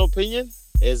personal opinion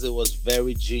is it was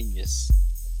very genius.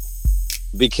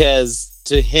 Because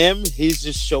to him, he's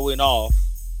just showing off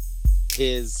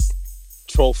his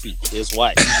trophy, his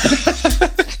wife.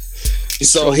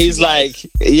 So he's like,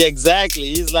 yeah, exactly.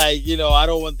 He's like, I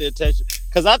don't want the attention.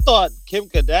 Because I thought Kim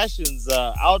Kardashian's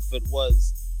outfit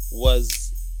was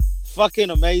fucking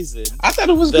amazing. I thought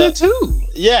it was good too.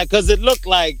 Yeah, because it looked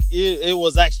like it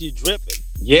was actually dripping.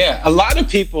 Yeah, a lot of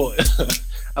people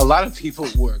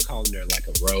were calling her like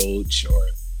a roach or.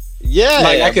 Yeah,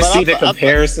 like I could see the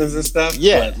comparisons and stuff.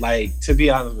 Yeah, but like to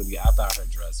be honest with you, I thought her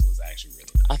dress was actually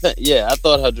really nice. I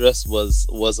thought her dress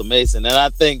was amazing, and I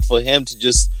think for him to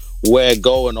just wear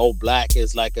gold and all black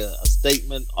is like a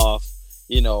statement of,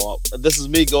 this is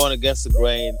me going against the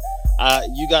grain.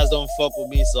 You guys don't fuck with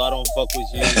me, so I don't fuck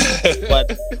with you.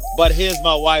 but here's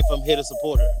my wife. I'm here to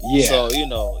support her. Yeah. So I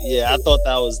thought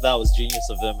that was genius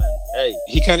of him. And hey,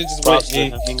 he kind of just went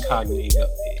incognito.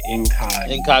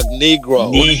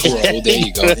 Negro. There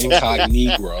you go.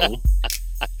 Incognito.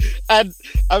 And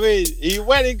I mean, he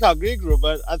went incognito,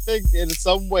 but I think in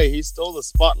some way he stole the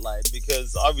spotlight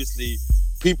because obviously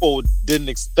people didn't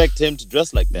expect him to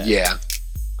dress like that. Yeah.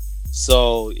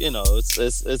 So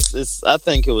it's I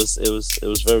think it was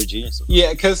very genius.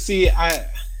 Yeah, because see, I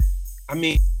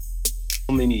mean,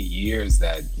 so many years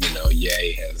that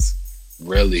Ye has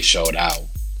really showed out.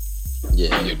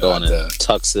 Yeah, going to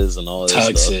tuxes and all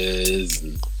that stuff.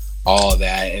 And all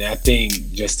that, and I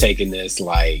think just taking this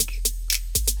like,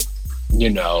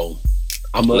 I'm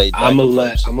gonna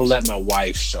let my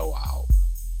wife show out.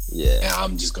 Yeah, and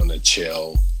I'm just gonna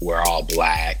chill. We're all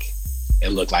black.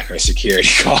 And look like her security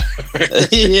guard.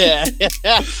 Yeah.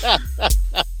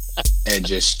 And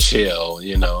just chill,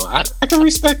 I can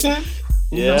respect that.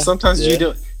 Sometimes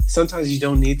you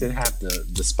don't need to have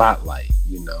the spotlight,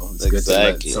 It's good to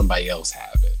let somebody else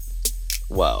have it.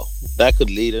 Wow. That could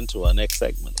lead into our next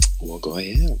segment. Well, go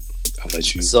ahead. I'll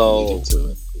let you lead into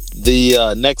it.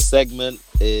 The next segment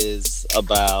is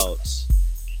about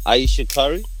Ayesha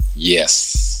Curry.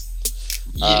 Yes.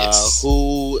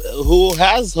 Who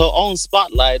has her own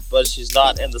spotlight, but she's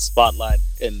not in the spotlight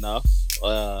enough.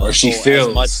 Or she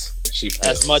feels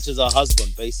as much as her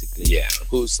husband, basically. Yeah.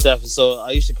 So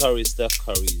Ayesha Curry is Steph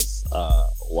Curry's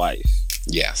wife.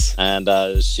 Yes. And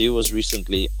she was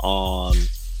recently on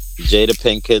Jada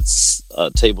Pinkett's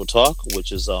Table Talk,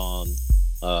 which is on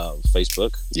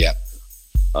Facebook. Yeah.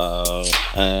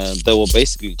 And they were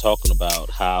basically talking about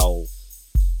how.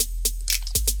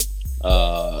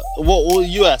 Well,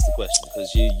 you asked the question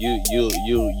because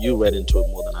you read into it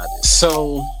more than I did.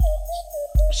 So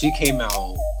she came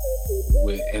out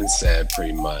and said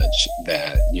pretty much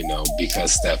that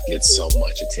because Steph gets so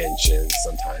much attention,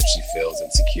 sometimes she feels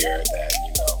insecure that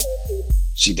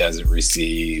she doesn't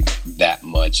receive that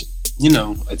much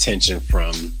attention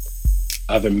from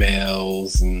other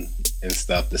males and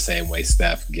stuff the same way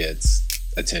Steph gets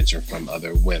attention from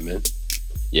other women.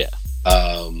 Yeah.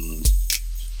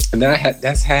 And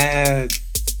that's had,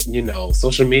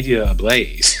 social media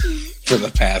ablaze for the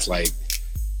past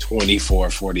 24,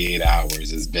 48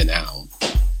 hours. It's been out.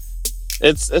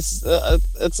 It's a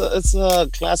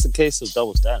classic case of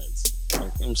double standards.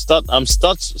 I'm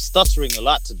stuttering a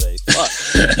lot today. Fuck.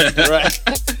 Right.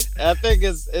 I think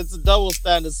it's a double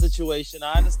standard situation.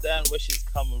 I understand where she's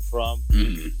coming from,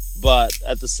 but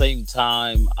at the same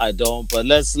time, I don't. But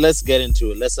let's get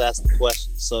into it. Let's ask the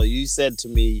question. So you said to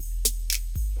me.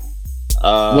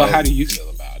 Well, how do you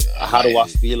feel about it? How do I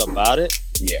feel about it?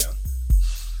 Yeah.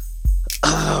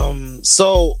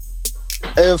 So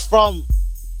from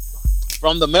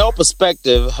the male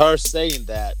perspective, her saying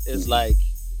that is like,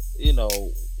 you know,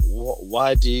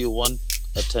 why do you want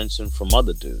attention from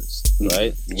other dudes,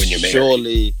 right? When you're married.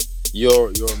 Surely you're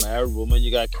a married woman,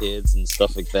 you got kids and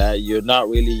stuff like that. You're not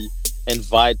really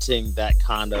inviting that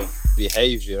kind of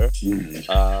behavior.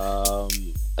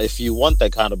 If you want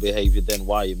that kind of behavior, then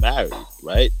why are you married,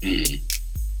 right?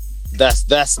 That's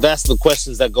the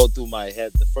questions that go through my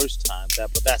head the first time.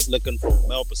 But that's looking from a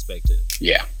male perspective.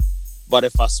 Yeah. But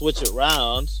if I switch it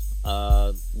around,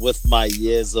 with my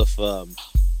years of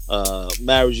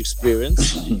marriage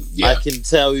experience, I can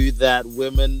tell you that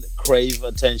women crave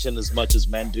attention as much as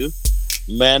men do.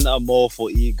 Men are more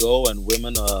for ego, and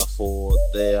women are for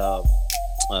their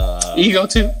ego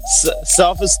too,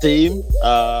 self-esteem,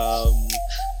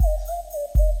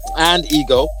 and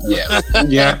ego. Yeah,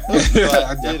 yeah.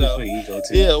 I definitely ego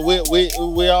too. Yeah,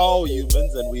 we're all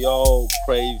humans, and we all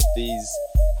crave these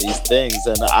things,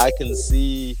 and I can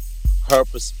see her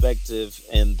perspective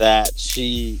in that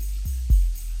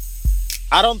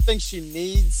I don't think she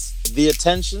needs the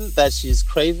attention that she's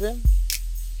craving,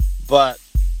 but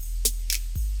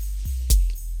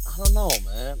I don't know,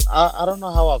 man. I don't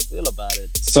know how I feel about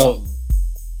it. So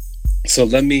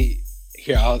let me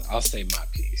here. I'll say my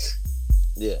piece.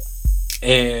 Yeah.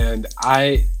 And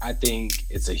I think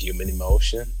it's a human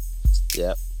emotion.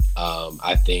 Yeah.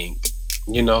 I think,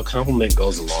 compliment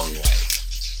goes a long way.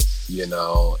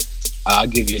 I'll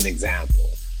give you an example.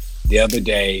 The other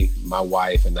day, my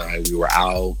wife and I, we were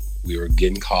out, we were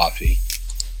getting coffee,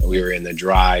 and we were in the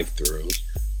drive-thru,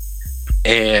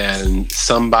 and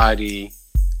somebody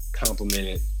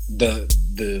complimented the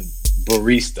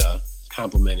barista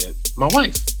complimented my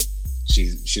wife.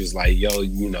 She was like, yo,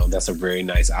 that's a very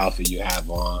nice outfit you have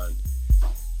on.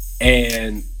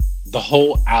 And the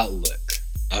whole outlook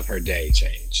of her day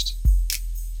changed.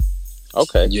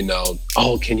 Okay.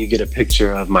 Oh, can you get a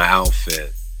picture of my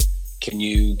outfit? Can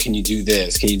you do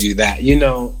this? Can you do that?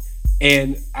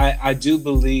 And I do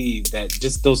believe that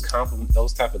just those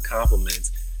type of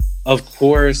compliments, of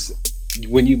course,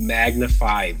 when you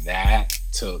magnify that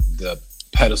to the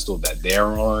pedestal that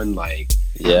they're on, like,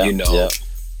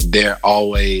 they're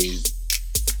always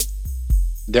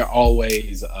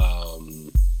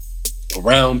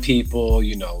around people,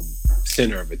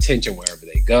 center of attention wherever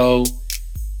they go.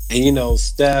 And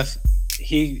Steph,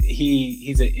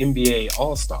 he's an NBA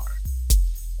All-Star,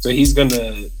 so he's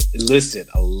gonna elicit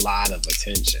a lot of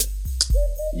attention,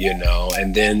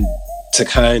 and then to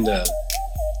kind of,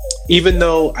 even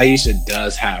though Ayesha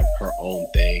does have her own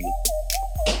thing,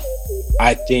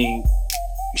 I think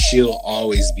she'll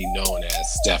always be known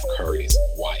as Steph Curry's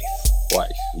wife.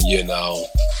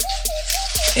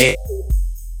 And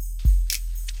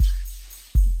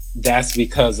that's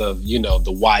because of,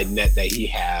 the wide net that he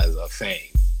has of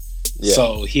fame. Yeah.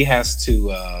 So he has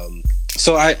to,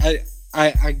 so I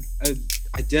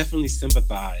definitely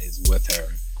sympathize with her.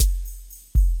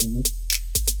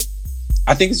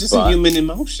 I think it's just a human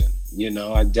emotion.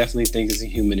 I definitely think it's a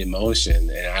human emotion,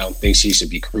 and I don't think she should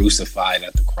be crucified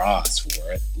at the cross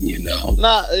for it.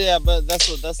 Nah, yeah, but that's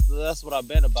what I've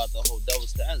been about the whole double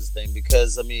standards thing.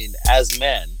 Because I mean, as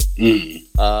men,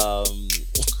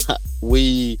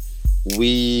 we're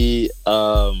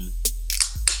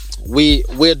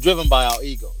driven by our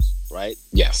egos, right?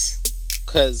 Yes.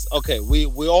 Because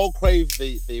we all crave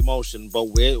the emotion, but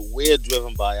we're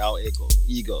driven by our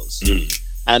egos.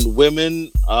 And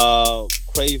women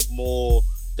crave more.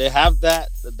 They have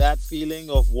that feeling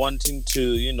of wanting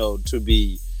to to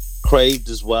be craved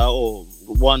as well, or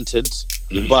wanted.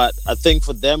 But I think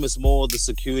for them it's more the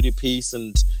security piece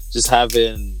and just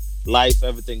having life,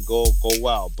 everything go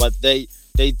well. But they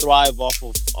thrive off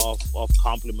of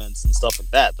compliments and stuff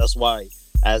like that. That's why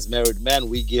as married men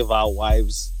we give our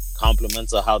wives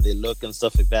compliments of how they look and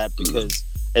stuff like that, because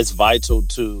it's vital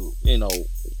to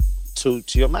to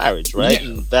your marriage, right? Yeah.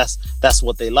 And that's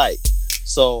what they like.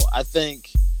 So I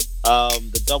think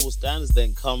the double standards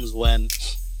then comes when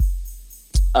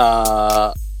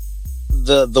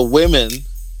the women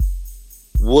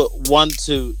want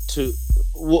to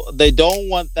they don't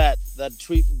want that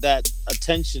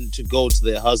attention to go to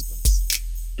their husbands,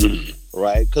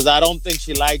 right? Because I don't think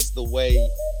she likes the way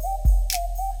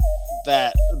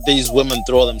that these women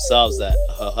throw themselves at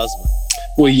her husband.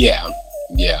 Well, yeah.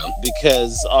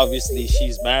 Because obviously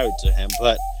she's married to him,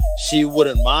 but she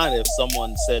wouldn't mind if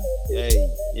someone said, hey,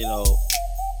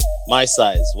 my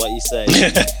size, what you say?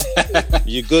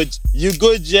 You good,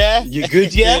 yeah? You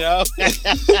good, yeah?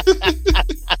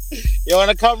 You want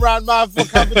to come around mine for a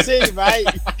cup of tea, right?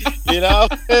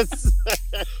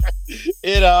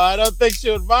 I don't think she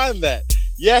would mind that.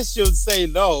 Yes, she would say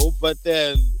no, but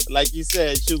then like you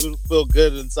said, she would feel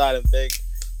good inside and think,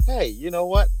 hey, you know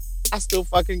what? I still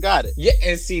fucking got it. Yeah,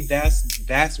 and see,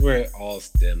 that's where it all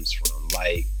stems from.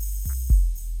 Like,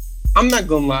 I'm not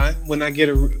gonna lie, when I get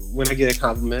a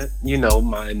compliment, you know,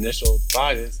 my initial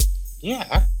thought is,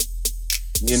 yeah,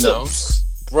 you know,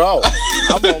 bro,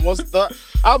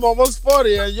 I'm almost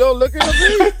 40, and you're looking at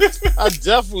me. I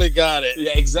definitely got it.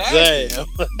 Yeah, exactly.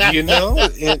 Damn. You know,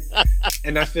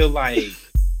 and I feel like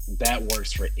that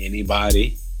works for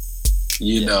anybody,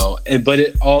 you know, but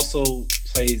it also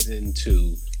plays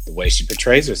into the way she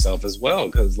portrays herself as well,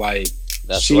 because like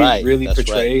she really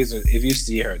portrays. If you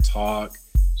see her talk,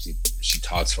 she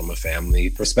talks from a family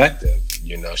perspective.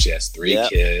 You know, she has three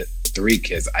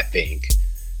kids, I think.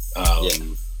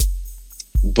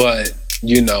 But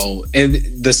you know, and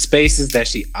the spaces that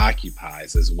she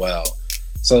occupies as well.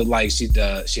 So like she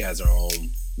has her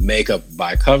own Makeup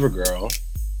by CoverGirl,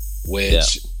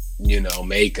 which you know,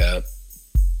 makeup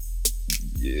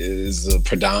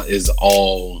is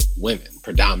all women,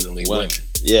 predominantly women.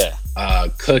 Yeah.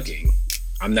 Cooking.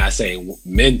 I'm not saying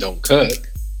men don't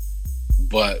cook,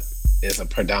 but it's a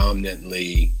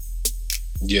predominantly,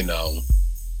 you know,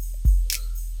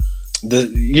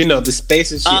 the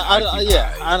spaces she occupies.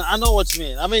 I know what you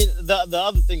mean. I mean, the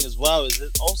other thing as well is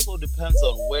it also depends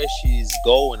on where she's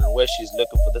going and where she's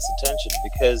looking for this attention,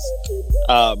 because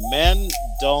men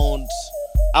don't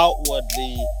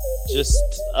outwardly just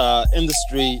in the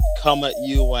street come at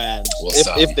you, and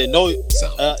if they know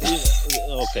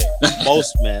okay,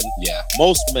 most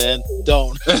men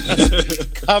don't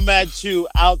come at you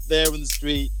out there in the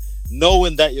street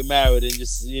knowing that you're married and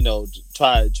just, you know,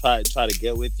 try to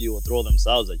get with you or throw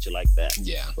themselves at you like that.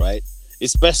 Yeah. Right?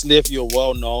 Especially if you're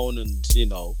well known and, you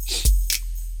know,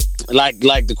 like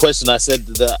the question I said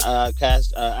that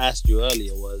asked you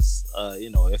earlier was, you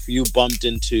know, if you bumped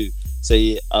into,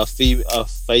 say, a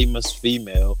famous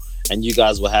female and you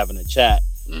guys were having a chat,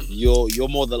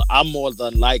 I'm more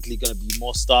than likely going to be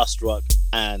more starstruck,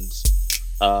 and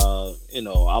you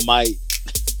know, I might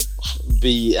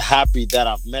be happy that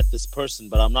I've met this person,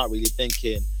 but I'm not really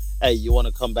thinking, hey, you want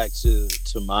to come back to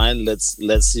mine?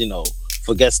 Let's you know,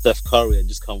 forget Steph Curry and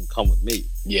just come with me.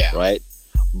 Yeah. Right.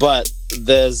 But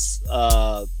there's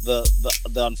the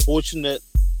unfortunate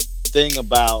thing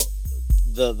about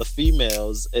the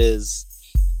females is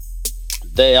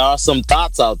there are some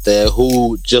thoughts out there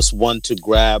who just want to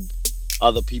grab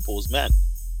other people's men.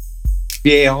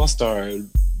 NBA All-Star,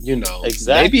 you know,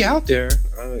 exactly. Maybe out there,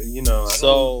 you know.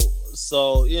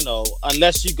 So you know,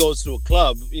 unless you go to a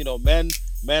club, you know, men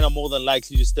are more than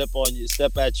likely to step at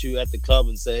you at the club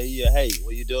and say, hey,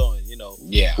 what you doing? You know,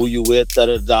 who you with? Da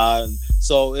da da. And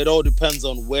so it all depends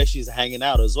on where she's hanging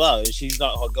out as well. And she's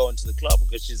not going to the club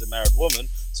because she's a married woman,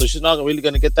 so she's not really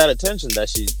going to get that attention that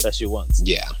she wants.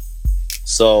 Yeah.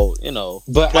 So, you know,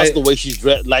 but plus the way she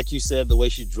like you said, the way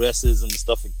she dresses and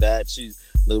stuff like that,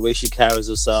 the way she carries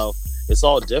herself, it's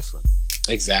all different.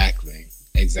 Exactly.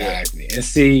 Yeah. And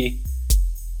see,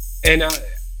 and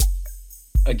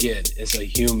again, it's a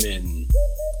human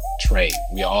trait.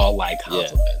 We all like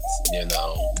compliments, you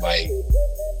know, like,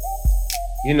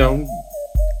 you know,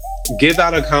 give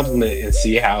out a compliment and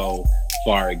see how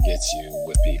far it gets you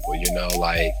with people, you know,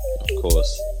 like, of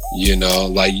course. You know,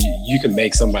 like you can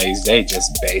make somebody's day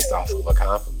just based off of a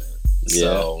compliment. Yeah.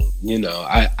 So, you know,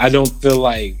 I don't feel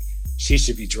like she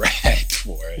should be dragged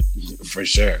for it, for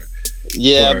sure.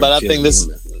 Yeah, but I think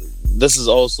this is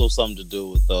also something to do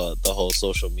with the whole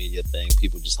social media thing.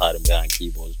 People just hiding behind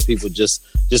keyboards. People just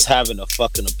having a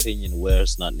fucking opinion where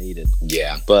it's not needed.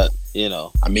 Yeah. But, you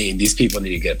know. I mean, these people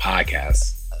need to get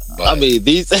podcasts. But... I mean,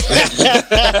 these...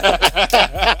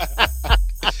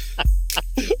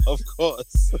 Of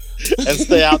course. And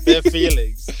stay out their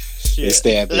feelings. Shit. And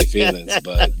stay out their feelings,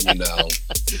 but, you know.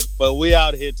 But we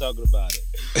out here talking about it.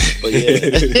 But,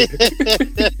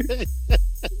 yeah.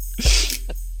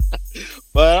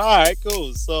 But, all right,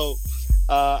 cool. So,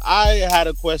 I had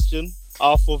a question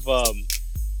off of...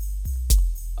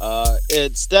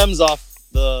 it stems off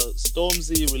the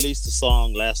Stormzy released a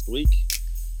song last week.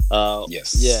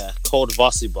 Yes. Yeah, called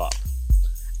Vossi Bop.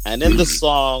 And in the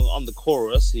song, on the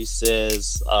chorus, he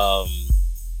says,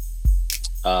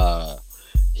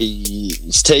 he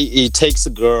takes a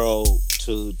girl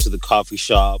to the coffee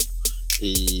shop.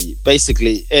 He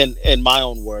basically, in my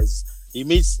own words,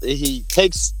 he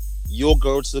takes your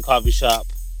girl to the coffee shop,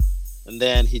 and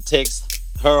then he takes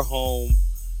her home,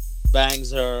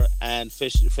 bangs her, and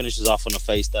finishes off on her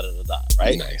face. Da da da da.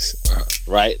 Right? Nice.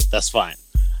 Right? That's fine.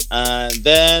 And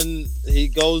then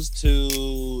he's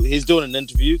doing an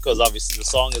interview because obviously the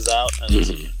song is out, and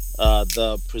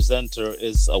the presenter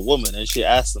is a woman, and she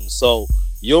asks him, so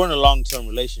you're in a long-term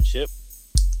relationship,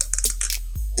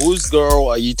 whose girl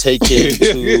are you taking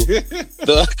to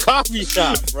the coffee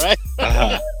shop, right?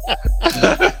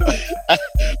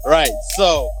 Right.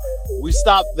 So we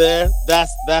stop there.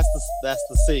 That's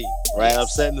the scene, right? I'm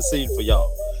setting the scene for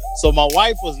y'all. So my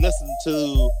wife was listening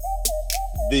to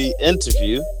the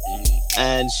interview,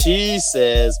 and she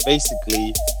says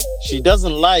basically she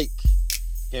doesn't like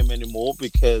him anymore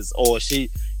because, or she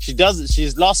doesn't.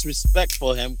 She's lost respect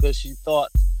for him because she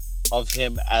thought of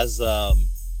him as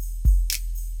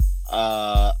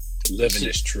living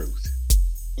his truth.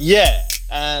 Yeah,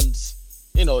 and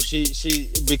you know, she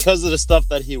because of the stuff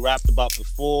that he rapped about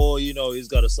before. You know, he's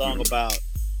got a song about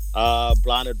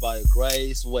blinded by your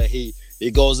grace, where he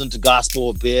goes into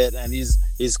gospel a bit, and he's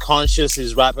conscious.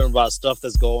 He's rapping about stuff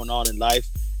that's going on in life,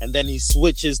 and then he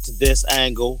switches to this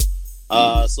angle.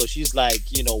 So she's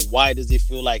like, you know, why does he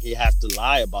feel like he has to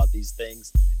lie about these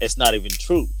things? It's not even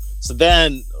true. So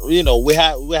then, you know, we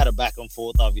had a back and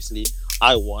forth. Obviously,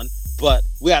 I won, but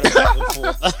we had a back and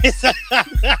forth.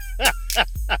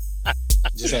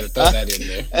 Just had to throw that in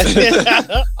there.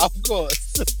 Of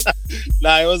course.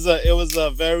 Now it was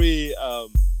a very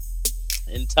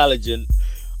intelligent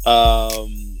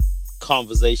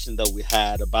conversation that we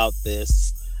had about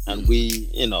this, and we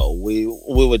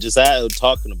were just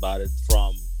talking about it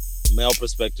from male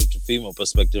perspective to female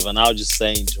perspective, and I was just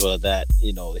saying to her that,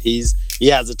 you know, he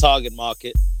has a target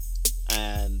market,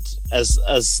 and as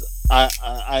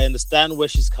I understand where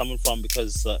she's coming from,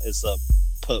 because it's a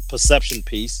perception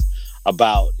piece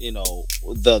about, you know,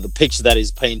 the picture that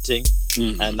he's painting,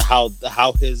 and how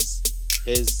his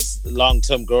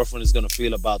long-term girlfriend is going to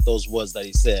feel about those words that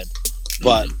he said.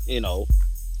 But you know,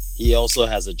 he also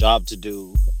has a job to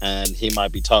do, and he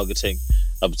might be targeting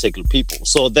a particular people.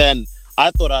 So then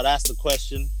I thought I'd ask the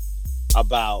question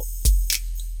about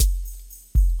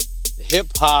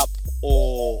hip-hop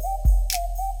or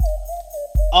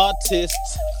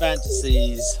artists'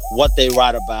 fantasies, what they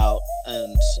write about,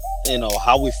 and you know,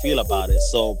 how we feel about it.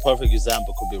 So perfect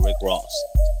example could be Rick Ross.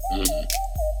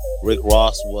 Rick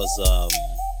Ross was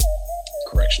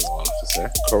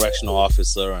correctional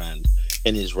officer, and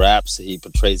in his raps he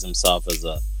portrays himself as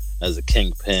a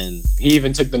kingpin. He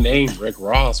even took the name Rick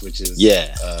Ross, which is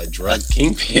drug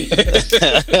kingpin.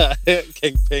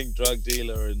 Kingpin, drug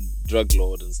dealer, and drug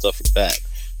lord, and stuff like that.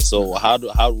 So how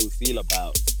do we feel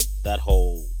about that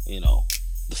whole, you know,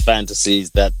 the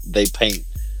fantasies that they paint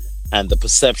and the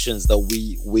perceptions that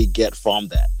we get from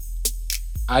that?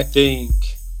 I think,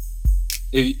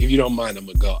 if you don't mind, I'm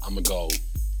gonna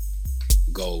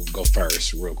go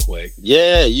first real quick.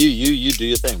 Yeah, you do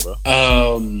your thing, bro.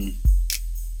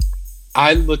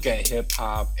 I look at hip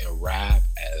hop and rap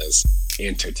as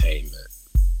entertainment.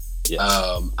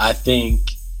 Yeah. I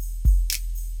think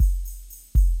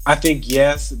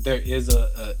yes, there is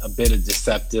a bit of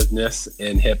deceptiveness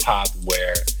in hip hop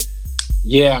where,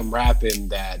 yeah, I'm rapping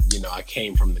that, you know, I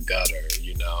came from the gutter,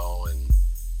 you know, and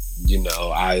you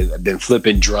know, I've been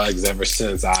flipping drugs ever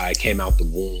since I came out the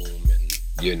womb, and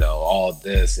you know, all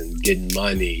this and getting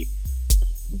money.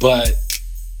 But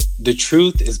the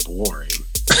truth is boring.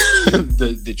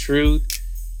 the truth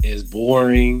is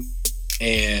boring,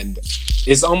 and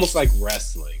it's almost like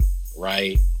wrestling,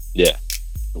 right? Yeah.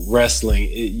 Wrestling,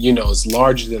 you know, it's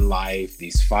larger than life.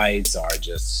 These fights are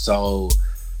just so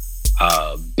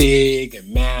big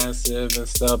and massive and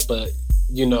stuff, but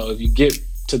you know, if you get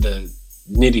to the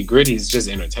nitty gritty, it's just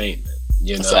entertainment,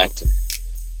 you know. Exactly.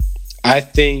 I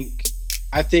think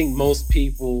most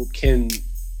people can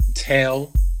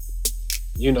tell,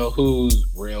 you know, who's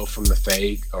real from the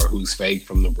fake, or who's fake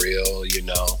from the real, you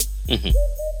know.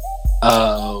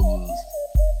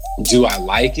 Do I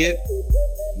like it?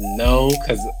 No,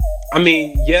 because I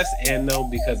mean, yes and no,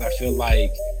 because I feel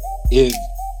like if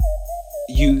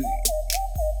you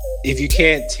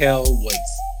can't tell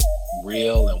what's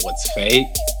real and what's fake,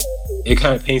 it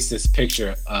kind of paints this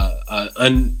picture,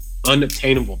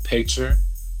 unobtainable picture,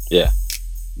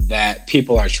 that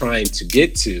people are trying to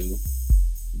get to,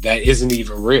 that isn't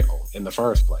even real in the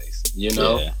first place, you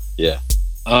know.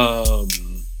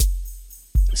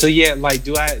 So yeah, like,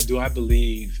 do I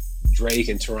believe Drake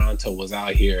in Toronto was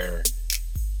out here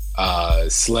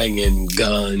slinging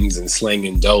guns and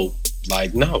slinging dope?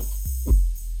 Like, no,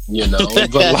 you know.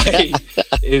 But like,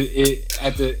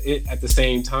 at the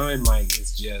same time, like,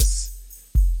 it's just,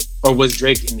 or was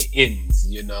Drake in the ends?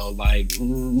 You know, like,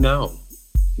 no,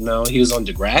 he was on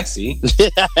Degrassi.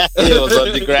 He was on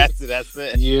Degrassi. That's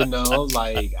it. You know,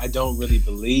 like, I don't really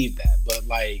believe that, but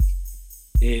like,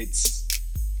 it's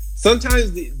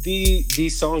sometimes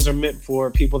these songs are meant for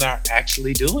people that are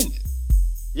actually doing it.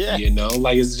 Yeah, you know,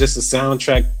 like, it's just a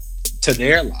soundtrack to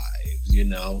their lives. You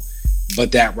know,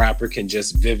 but that rapper can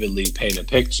just vividly paint a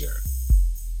picture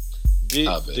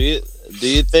of it. Do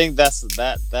you think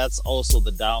that's also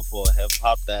the downfall of hip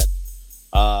hop, that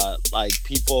like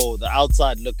people, the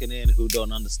outside looking in who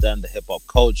don't understand the hip hop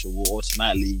culture, will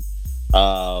automatically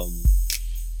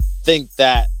think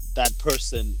that that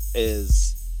person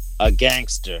is a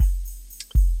gangster?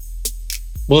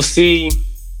 Well, see,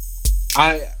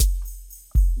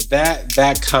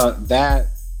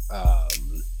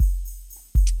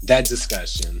 that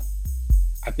discussion,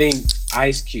 I think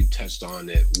Ice Cube touched on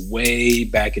it way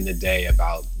back in the day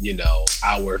about,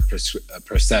 our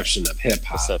perception of hip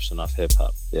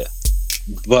hop. Yeah.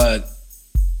 But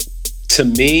to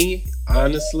me,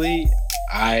 honestly,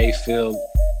 I feel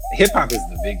hip hop is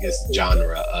the biggest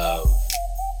genre of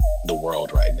the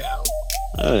world right now.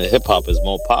 Hip hop is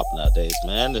more pop nowadays,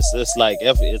 man. It's like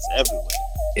it's everywhere.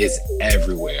 It's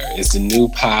everywhere. It's the new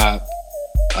pop,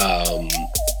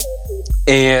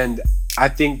 and I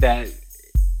think that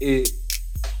it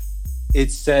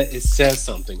says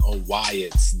something on why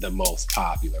it's the most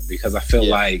popular, because I feel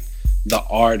like the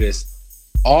artists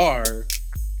are,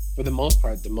 for the most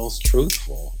part, the most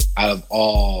truthful out of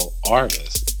all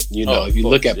artists. If you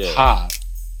look at pop,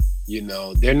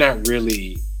 they're not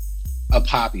really a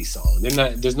poppy song.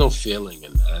 There's no feeling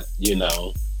in that,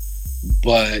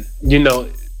 But,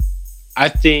 I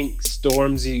think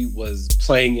Stormzy was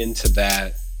playing into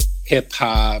that hip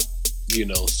hop,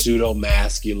 pseudo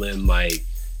masculine, like,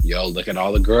 yo, look at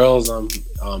all the girls I'm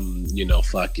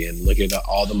fucking, look at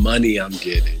all the money I'm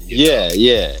getting.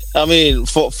 Yeah. I mean,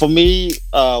 for me,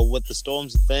 with the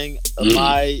Stormzy thing,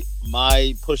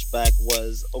 my pushback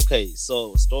was, okay,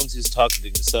 so Stormzy's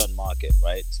targeting a certain market,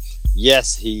 right?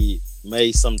 Yes, he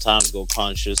may sometimes go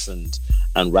conscious and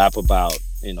rap about,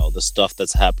 the stuff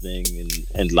that's happening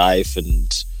in life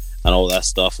and all that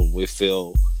stuff, and we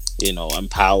feel,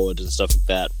 empowered and stuff like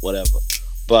that, whatever.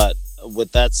 But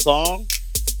with that song,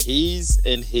 he's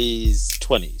in his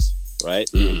 20s, right?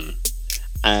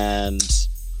 And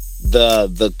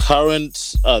the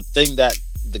current thing that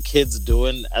the kids are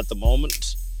doing at the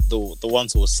moment, the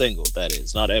ones who are single, that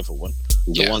is, not everyone,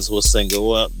 the ones who are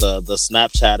single, the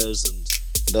Snapchatters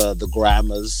and the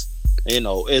grammars,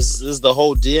 is the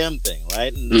whole DM thing,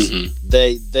 right? And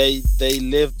they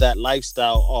live that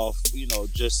lifestyle of,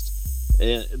 just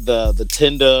the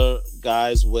Tinder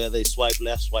guys, where they swipe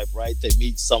left, swipe right, they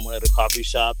meet someone at a coffee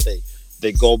shop,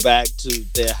 they go back to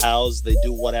their house, they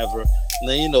do whatever, and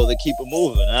then they keep it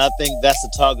moving. And I think that's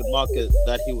the target market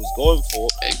that he was going for.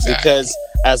 Exactly. Because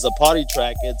as a party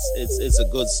track, it's a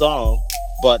good song,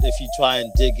 but if you try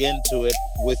and dig into it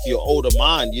with your older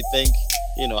mind, you think,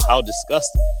 how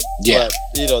disgusting. Yeah.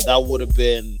 But that would have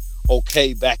been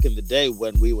okay back in the day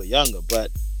when we were younger.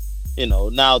 But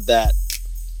now that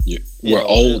we're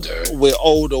older,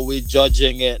 we're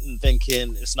judging it and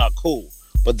thinking it's not cool.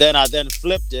 But then I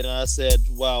flipped it and I said,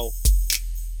 well,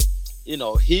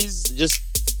 he's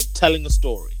just telling a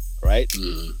story, right?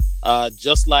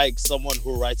 Just like someone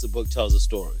who writes a book tells a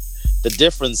story. The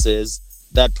difference is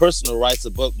that person who writes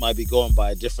a book might be going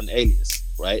by a different alias,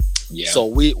 right? Yeah. So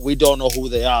we don't know who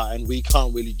they are, and we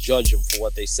can't really judge them for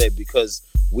what they say, because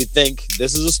we think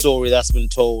this is a story that's been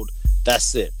told.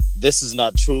 That's it. This is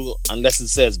not true unless it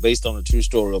says based on a true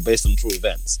story or based on true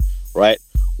events, right?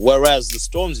 Whereas the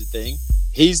Stormzy thing,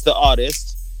 he's the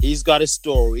artist, he's got his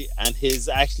story, and he's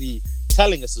actually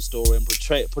telling us a story and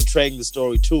portraying the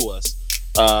story to us.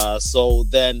 So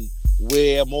then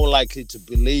we're more likely to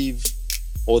believe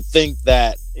or think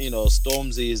that,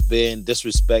 Stormzy is being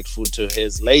disrespectful to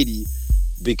his lady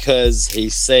because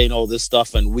he's saying all this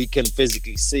stuff and we can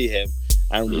physically see him,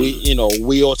 and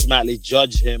we automatically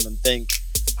judge him and think,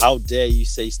 how dare you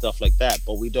say stuff like that?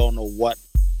 But we don't know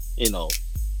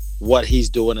what he's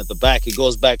doing at the back. It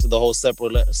goes back to the whole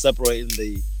separating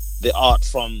the art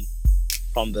from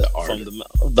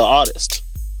the artist.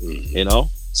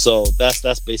 So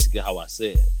that's basically how I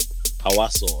see it, how I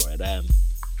saw it. And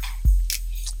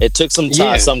it took some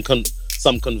time,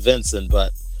 some convincing,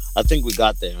 but I think we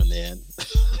got there in the end.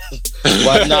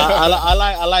 But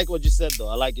I like what you said, though.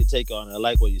 I like your take on it. I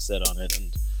like what you said on it.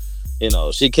 And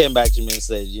she came back to me and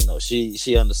said,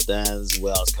 she understands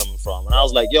where I was coming from. And I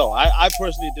was like, yo, I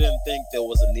personally didn't think there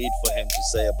was a need for him to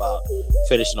say about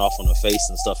finishing off on the face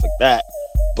and stuff like that.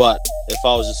 But if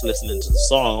I was just listening to the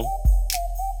song,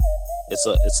 it's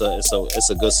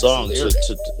a good song to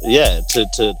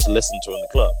listen to in the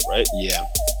club, right? Yeah.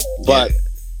 But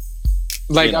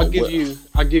I'll give you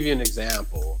an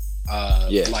example.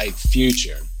 Like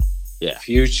Future. Yeah.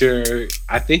 Future,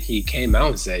 I think he came out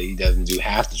and said he doesn't do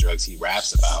half the drugs he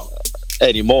raps about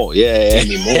anymore. Yeah.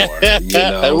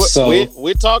 Anymore. So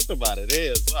we talked about it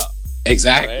here as well.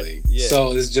 Exactly. Right? Yeah.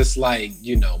 So it's just like,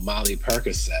 Molly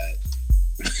Percocet,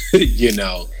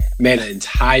 made an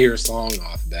entire song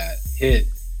off that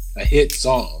a hit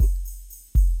song,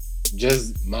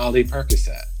 just Molly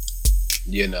Percocet,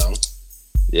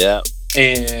 Yeah.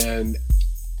 And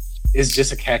it's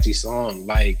just a catchy song.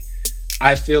 Like,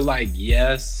 I feel like,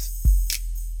 yes,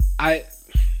 I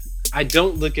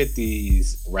don't look at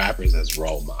these rappers as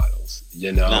role models,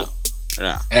 No.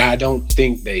 And I don't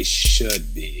think they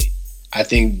should be. I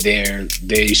think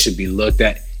they should be looked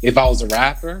at. If I was a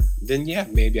rapper, then yeah,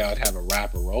 maybe I would have a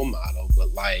rapper role model.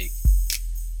 But like,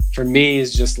 for me,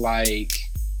 it's just like,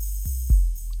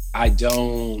 I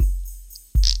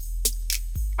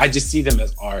just see them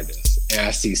as artists, and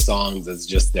I see songs as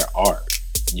just their art,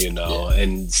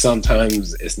 and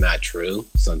sometimes it's not true.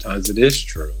 Sometimes it is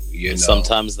true,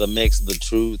 Sometimes they mix the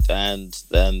truth and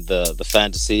the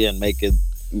fantasy and make it,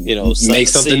 make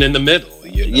something in the middle,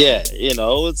 Yeah,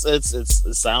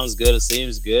 it sounds good. It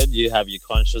seems good. You have your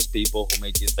conscious people who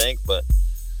make you think, but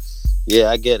yeah,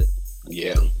 I get it.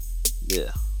 Yeah.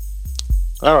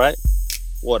 All right.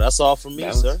 Well, that's all from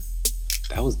me, sir.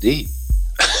 That was deep.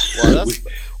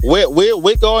 Well,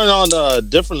 we're going on a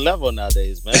different level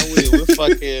nowadays, man. We're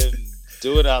fucking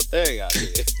doing our thing out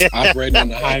here. Operating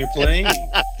on a higher plane.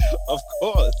 Of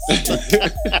course.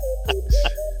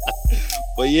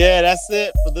 But yeah, that's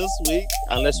it for this week.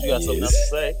 Unless you got something else to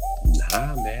say.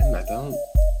 Nah, man, I don't.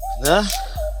 Nah.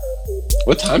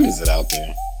 What time is it out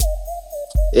there?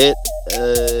 It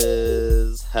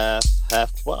is half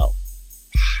 12.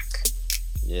 Fuck.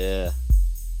 Yeah.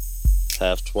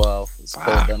 12. It's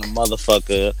cold than a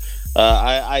motherfucker.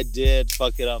 I did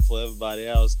fuck it up for everybody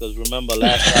else because remember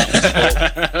last time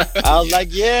I was like,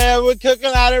 yeah, we're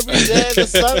cooking out every day. The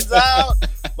sun's out.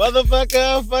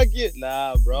 Motherfucker, fuck you.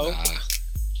 Nah, bro. Nah.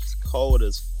 It's cold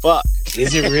as fuck.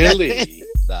 Is it really?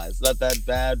 Nah, it's not that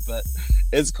bad, but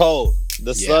it's cold.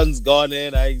 The sun's gone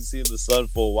in. I ain't seen the sun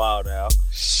for a while now.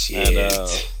 Shit.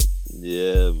 And,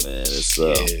 yeah, man. It's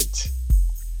Shit.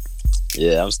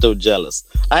 yeah, I'm still jealous.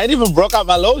 I ain't even broke out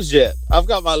my lows yet. I've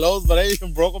got my lows, but I ain't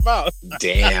even broke them out.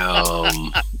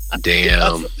 Damn.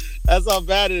 That's how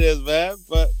bad it is, man.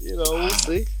 But we'll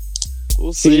see.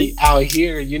 We'll see. Out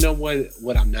here, you know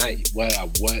what I'm not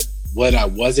what I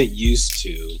wasn't used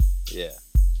to. Yeah.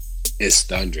 Is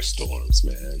thunderstorms,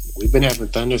 man. We've been having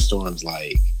thunderstorms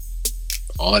like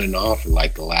on and off for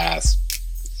like the last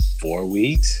 4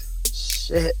 weeks.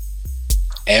 Shit.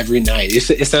 Every night.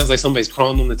 It sounds like somebody's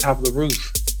crawling on the top of the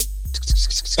roof.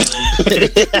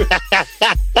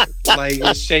 Like,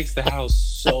 it shakes the house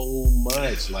so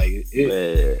much. Like,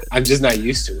 I'm just not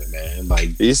used to it, man.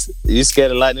 Like, you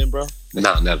scared of lightning, bro?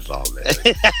 Nah, not at all, man.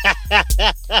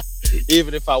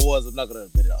 Even if I was, I'm not gonna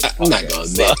admit it. I'm not gonna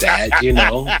admit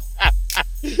that,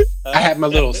 I have my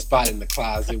little spot in the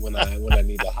closet when I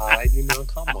need to hide.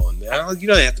 Come on now. You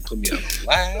don't have to put me on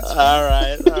blast. All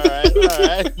right.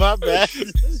 My bad.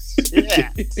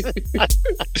 Yeah.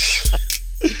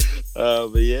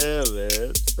 But yeah,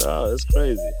 man. Oh, it's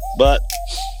crazy. But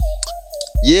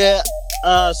yeah,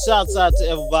 shouts out to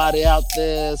everybody out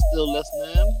there still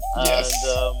listening. Yes.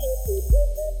 And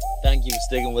thank you for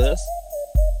sticking with us.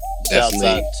 Definitely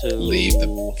shouts out to leave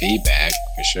the feedback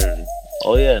for sure.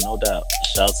 Oh yeah, no doubt.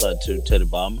 Shouts out to Teddy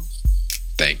Bomber.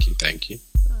 Thank you.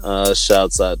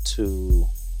 Shouts out to.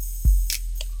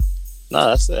 No,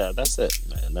 that's it,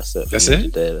 man. That's it. That's it.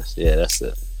 Today. Yeah, that's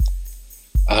it.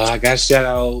 I got to shout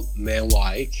out Man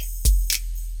Like.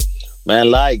 Man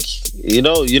Like,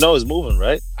 it's moving,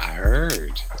 right? I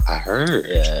heard.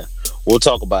 Yeah, we'll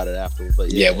talk about it after.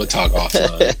 But yeah, we'll talk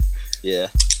offline. Yeah.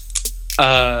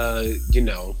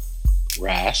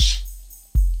 Rash.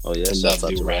 Oh yeah, shouts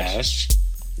out to Rash.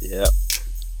 Yeah.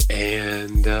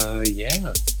 And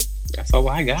that's all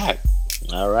I got.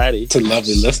 Alrighty. To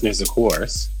lovely listeners, of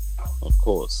course. Of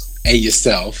course. And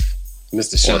yourself,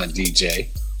 Mr. Sean DJ.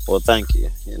 Well, thank you.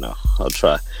 I'll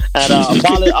try. And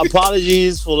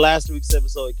apologies for last week's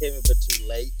episode. It came a bit too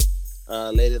late,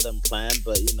 later than planned.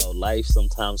 But life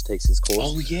sometimes takes its course.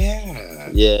 Oh yeah.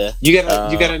 Yeah. You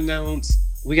gotta announce.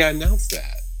 We gotta announce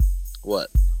that. What?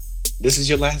 This is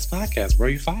your last podcast, bro.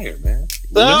 You're fired, man.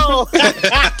 No.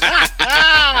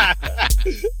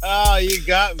 Oh, you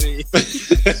got me.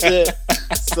 Shit.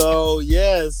 So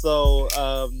yeah.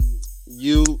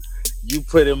 You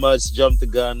pretty much jumped the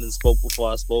gun and spoke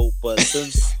before I spoke. But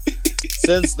since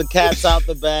the cat's out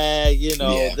the bag,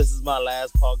 this is my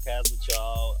last podcast with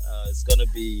y'all. It's gonna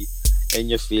be In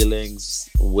Your Feelings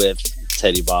with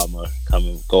Teddy Bomber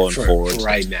going forward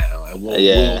right now, and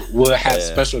we'll have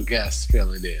special guests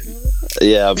filling in.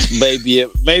 Yeah, maybe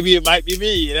it might be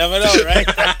me. You never know, right?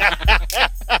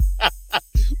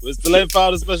 We still ain't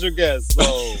found a special guest,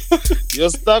 so you're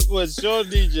stuck with Sean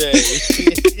DJ.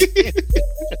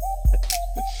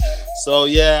 So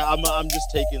yeah, I'm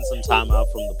just taking some time out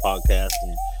from the podcast,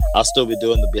 and I'll still be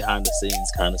doing the behind the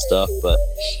scenes kind of stuff, but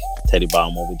Teddy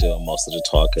Bomb will be doing most of the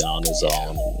talking on his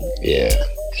own. Yeah,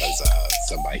 because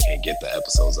somebody can't get the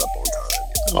episodes up on time.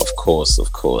 You know? Of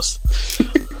course.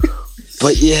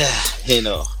 But yeah,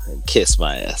 kiss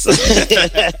my ass.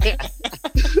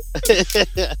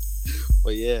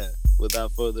 But yeah,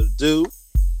 without further ado,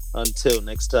 until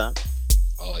next time.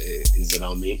 Oh, is it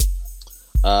on me?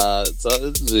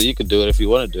 So you can do it if you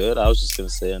want to do it. I was just gonna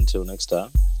say until next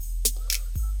time.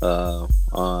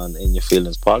 On In Your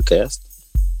Feelings podcast.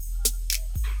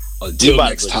 Until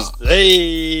next time.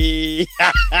 Hey,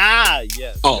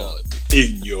 yes. On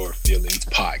In Your Feelings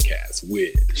podcast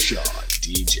with Sean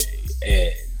DJ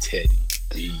and Teddy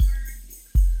B.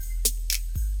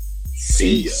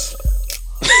 See ya.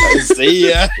 See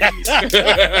ya.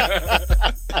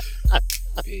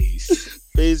 Peace.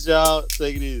 Peace, y'all.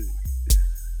 Take it easy.